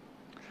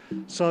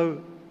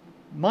 So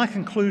my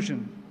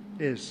conclusion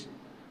is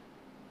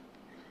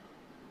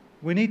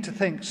we need to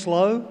think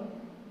slow,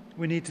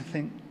 we need to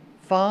think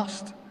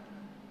fast,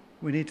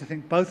 we need to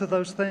think both of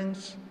those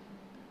things,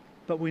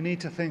 but we need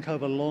to think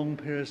over long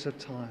periods of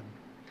time.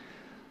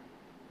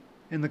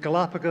 In the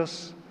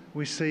Galapagos,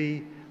 we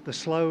see the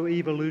slow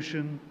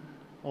evolution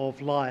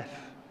of life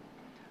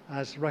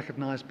as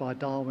recognized by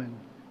Darwin.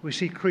 We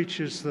see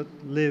creatures that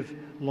live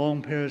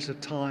long periods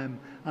of time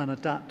and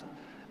adapt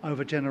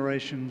over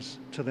generations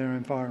to their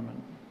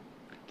environment.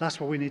 That's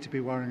what we need to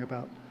be worrying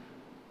about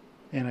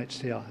in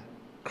HCI.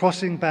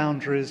 Crossing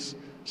boundaries,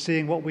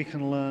 seeing what we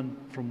can learn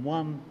from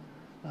one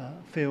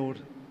field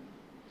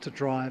to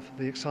drive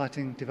the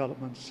exciting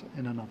developments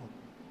in another.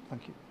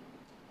 Thank you.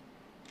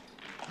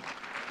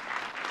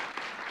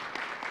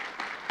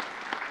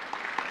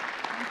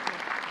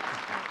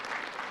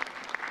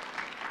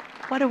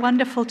 What a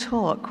wonderful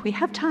talk. We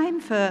have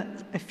time for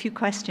a few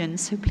questions,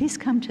 so please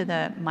come to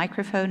the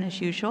microphone as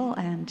usual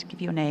and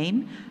give your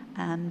name,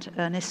 and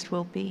Ernest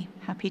will be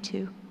happy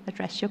to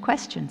address your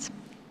questions.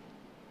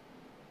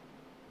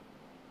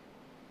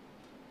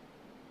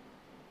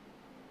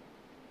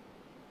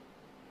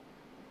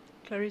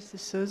 Clarissa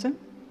Souza,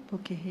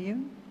 PUC Rio.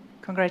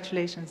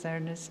 Congratulations,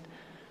 Ernest.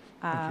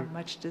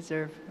 Much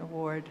deserved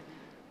award.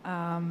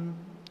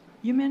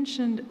 You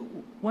mentioned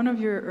one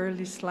of your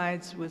early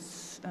slides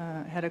was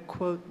had a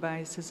quote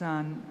by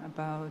Cézanne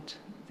about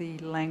the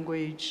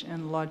language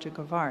and logic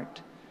of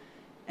art.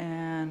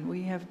 And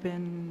we have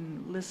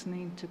been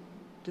listening to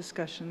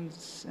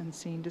discussions and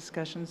seeing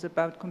discussions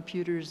about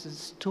computers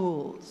as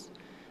tools.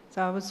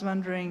 So I was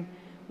wondering,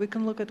 we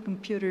can look at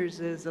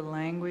computers as a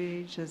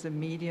language, as a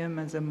medium,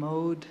 as a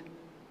mode,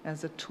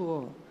 as a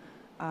tool.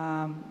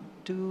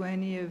 Do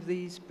any of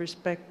these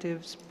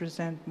perspectives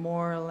present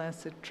more or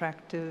less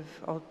attractive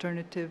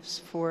alternatives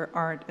for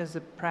art as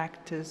a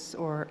practice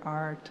or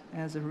art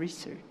as a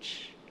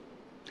research?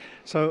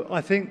 So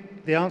I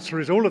think the answer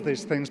is all of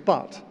these things,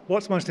 but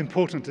what's most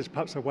important is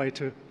perhaps a way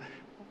to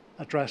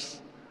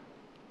address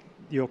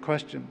your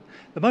question.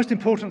 The most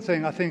important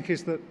thing, I think,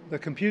 is that the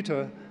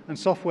computer and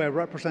software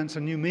represents a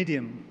new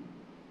medium.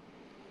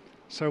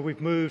 So we've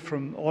moved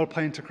from oil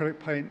paint, acrylic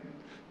paint,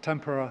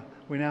 tempera.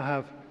 We now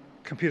have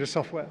computer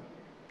software.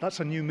 That's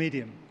a new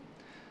medium.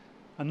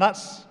 And that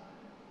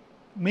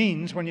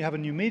means when you have a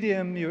new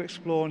medium, you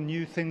explore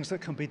new things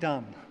that can be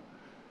done.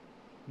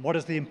 What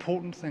is the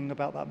important thing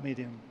about that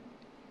medium?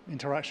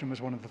 Interaction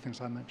was one of the things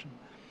I mentioned.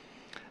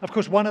 Of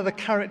course, one of the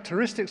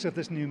characteristics of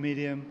this new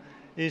medium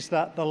is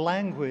that the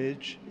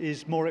language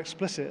is more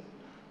explicit,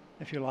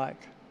 if you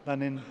like,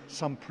 than in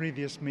some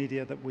previous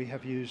media that we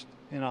have used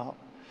in art.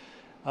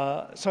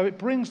 So it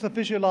brings the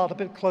visual art a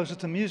bit closer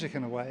to music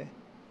in a way,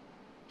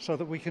 so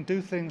that we can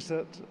do things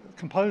that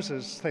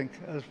composers think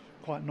are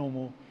quite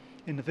normal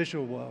in the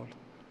visual world.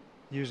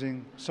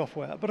 using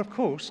software. But of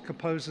course,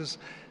 composers,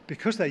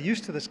 because they're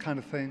used to this kind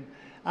of thing,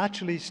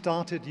 actually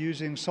started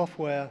using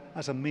software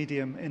as a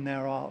medium in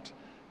their art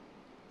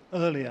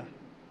earlier.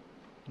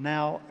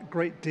 Now, a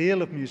great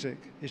deal of music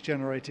is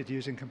generated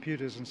using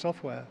computers and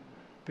software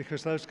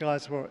because those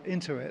guys were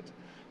into it,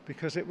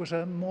 because it was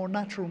a more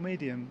natural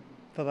medium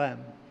for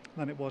them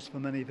than it was for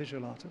many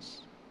visual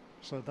artists.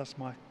 So that's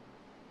my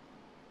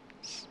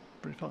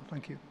brief part.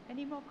 Thank you.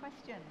 Any more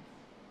questions?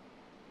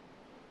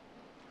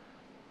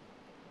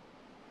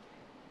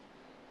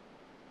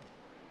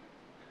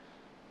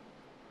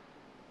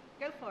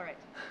 Go for it.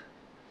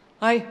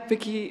 Hi,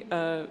 Vicky,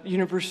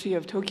 University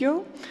of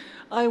Tokyo.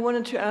 I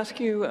wanted to ask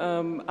you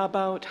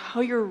about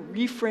how you're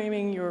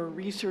reframing your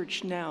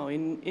research now.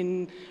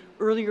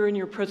 Earlier in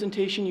your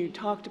presentation, you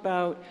talked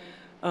about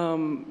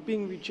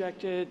being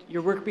rejected,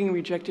 your work being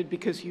rejected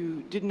because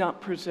you did not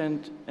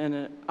present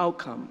an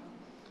outcome.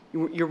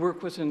 Your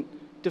work wasn't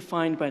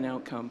defined by an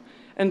outcome.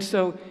 And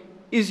so,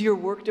 is your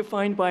work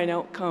defined by an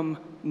outcome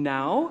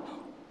now,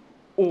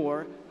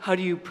 or how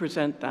do you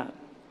present that?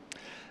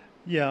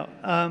 Yeah,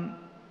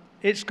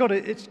 it's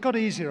got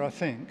easier, I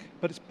think,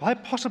 but it's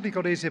possibly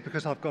got easier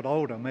because I've got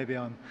older. Maybe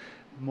I'm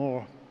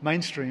more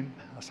mainstream.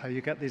 That's how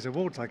you get these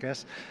awards, I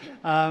guess.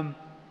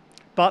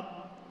 But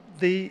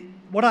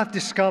what I've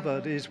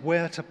discovered is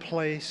where to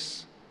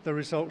place the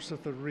results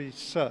of the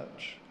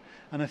research.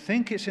 And I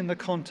think it's in the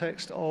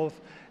context of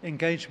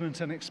engagement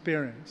and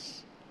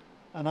experience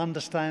and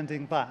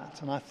understanding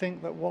that. And I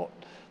think that what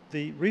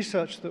the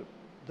research that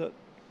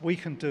we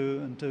can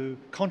do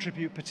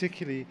contribute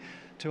particularly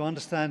to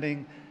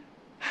understanding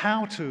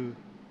how to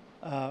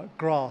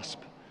grasp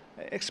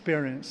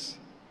experience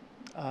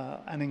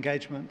and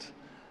engagement,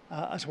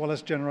 as well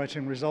as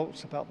generating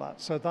results about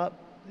that. So that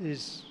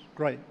is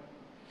great.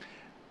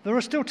 There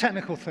are still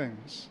technical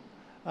things,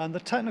 and the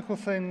technical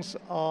things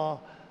are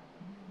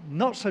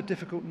not so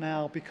difficult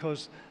now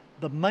because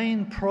the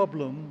main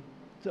problem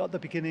at the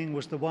beginning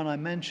was the one I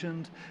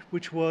mentioned,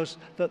 which was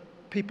that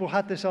people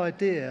had this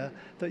idea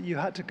that you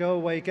had to go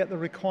away, get the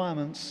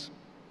requirements,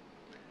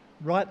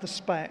 write the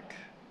spec,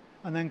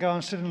 and then go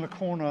and sit in a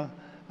corner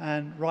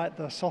and write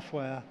the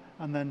software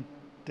and then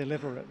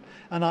deliver it.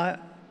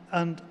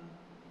 And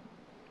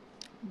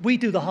we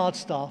do the hard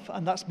stuff,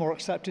 and that's more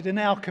accepted in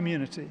our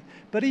community.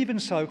 But even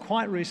so,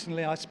 quite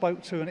recently, I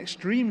spoke to an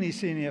extremely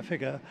senior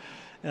figure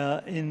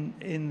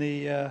in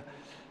the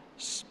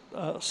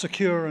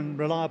secure and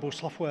reliable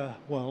software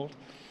world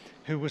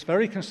who was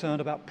very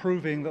concerned about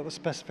proving that the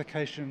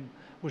specification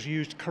was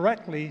used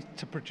correctly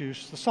to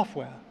produce the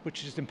software,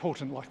 which is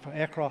important, like for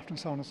aircraft and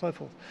so on and so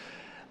forth.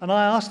 And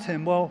I asked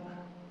him, well,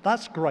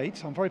 that's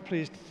great. I'm very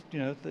pleased, you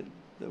know, that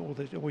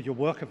all your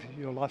work, of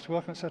your life's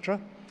work, etc.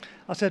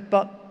 I said,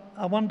 but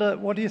I wonder,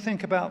 what do you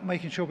think about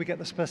making sure we get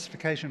the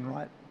specification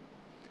right?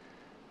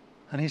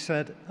 And he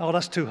said, oh,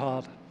 that's too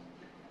hard.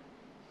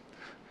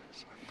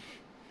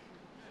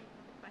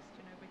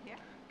 Question over here.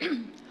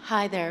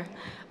 Hi there.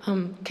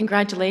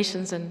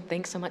 Congratulations and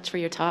thanks so much for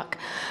your talk.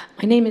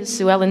 My name is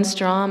Sue Ellen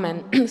Strom,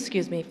 and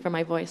excuse me for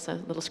my voice, a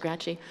little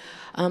scratchy.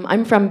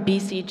 I'm from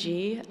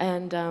BCG,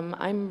 and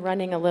I'm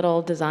running a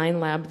little design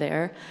lab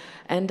there.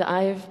 And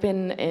I've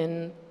been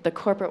in the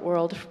corporate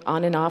world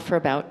on and off for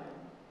about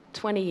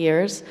 20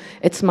 years.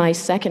 It's my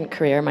second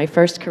career. My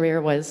first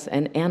career was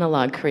an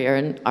analog career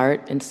in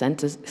art and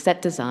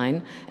set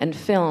design and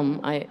film.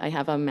 I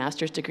have a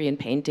master's degree in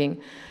painting.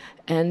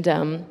 And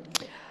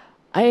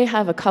I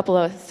have a couple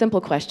of simple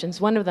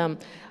questions. One of them,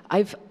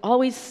 I've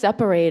always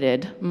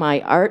separated my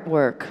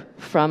artwork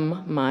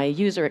from my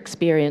user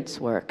experience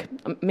work.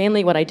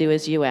 Mainly what I do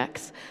is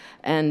UX.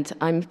 And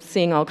I'm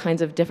seeing all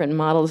kinds of different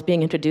models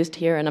being introduced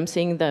here, and I'm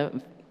seeing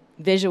the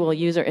visual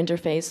user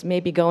interface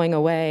maybe going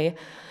away.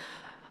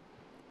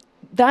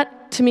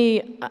 That, to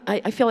me,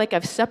 I feel like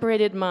I've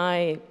separated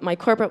my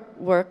corporate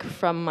work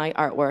from my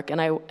artwork,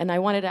 and I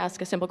wanted to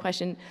ask a simple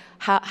question: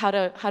 how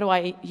do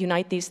I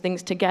unite these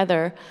things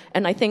together?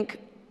 And I think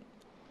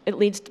it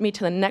leads me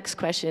to the next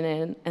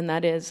question, and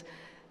that is,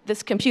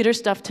 this computer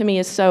stuff to me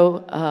is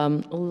so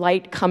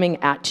light coming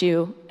at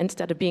you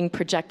instead of being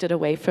projected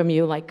away from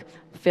you like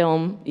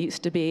film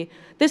used to be.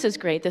 This is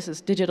great. This is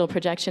digital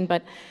projection,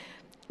 but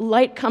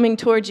light coming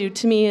towards you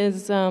to me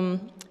is.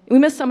 We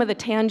miss some of the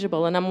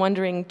tangible, and I'm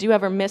wondering, do you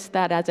ever miss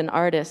that as an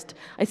artist?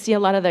 I see a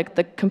lot of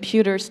the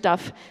computer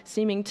stuff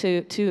seeming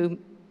to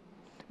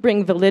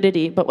bring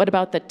validity, but what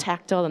about the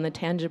tactile and the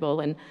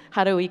tangible, and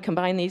how do we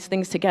combine these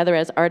things together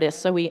as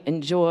artists so we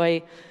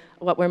enjoy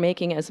what we're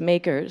making as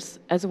makers,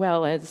 as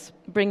well as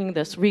bringing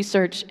this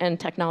research and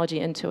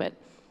technology into it?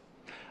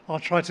 I'll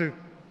try to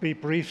be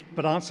brief,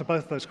 but answer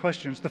both those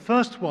questions. The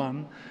first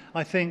one,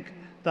 I think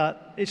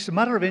that it's a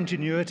matter of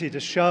ingenuity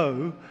to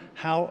show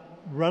how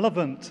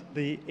relevant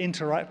the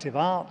interactive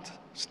art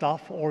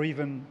stuff or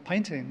even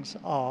paintings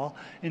are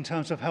in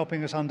terms of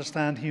helping us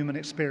understand human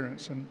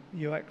experience and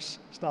UX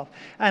stuff.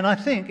 And I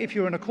think if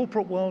you're in a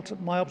corporate world,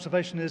 my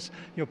observation is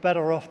you're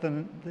better off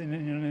than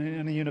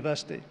in a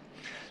university.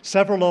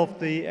 Several of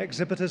the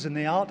exhibitors in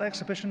the art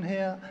exhibition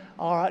here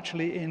are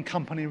actually in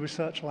company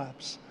research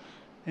labs,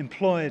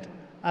 employed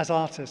as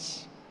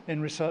artists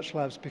in research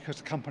labs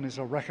because companies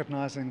are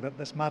recognizing that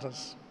this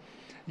matters.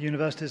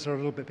 Universities are a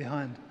little bit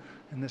behind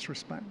in this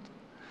respect.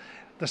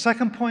 The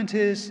second point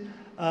is,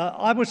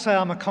 I would say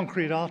I'm a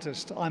concrete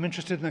artist. I'm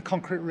interested in a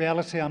concrete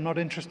reality. I'm not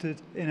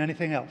interested in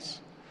anything else.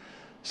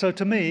 So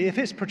to me, if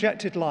it's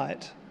projected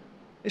light,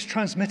 it's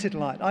transmitted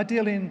light. I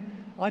deal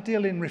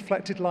in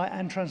reflected light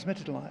and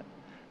transmitted light.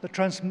 The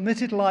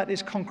transmitted light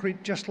is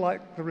concrete just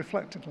like the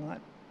reflected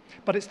light.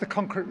 But it's the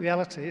concrete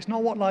reality. It's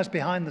not what lies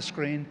behind the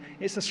screen,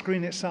 it's the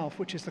screen itself,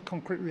 which is the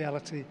concrete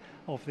reality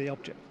of the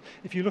object.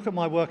 If you look at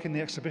my work in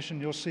the exhibition,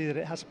 you'll see that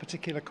it has a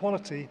particular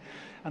quality,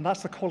 and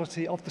that's the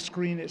quality of the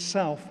screen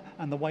itself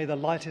and the way the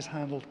light is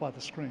handled by the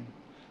screen.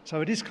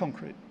 So it is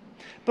concrete.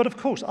 But of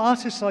course,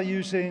 artists are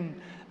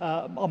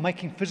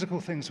making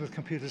physical things with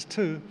computers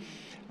too.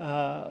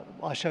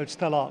 I showed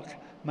Stellark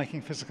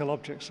making physical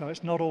objects, so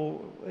it's not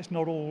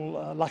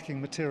all lacking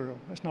material.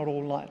 It's not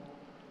all light.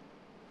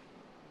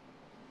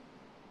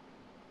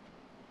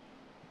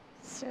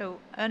 So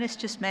Ernest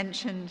just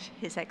mentioned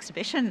his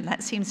exhibition.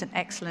 That seems an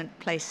excellent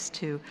place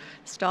to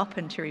stop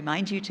and to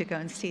remind you to go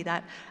and see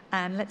that.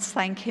 And let's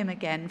thank him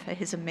again for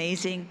his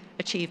amazing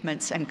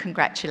achievements and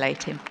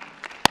congratulate him.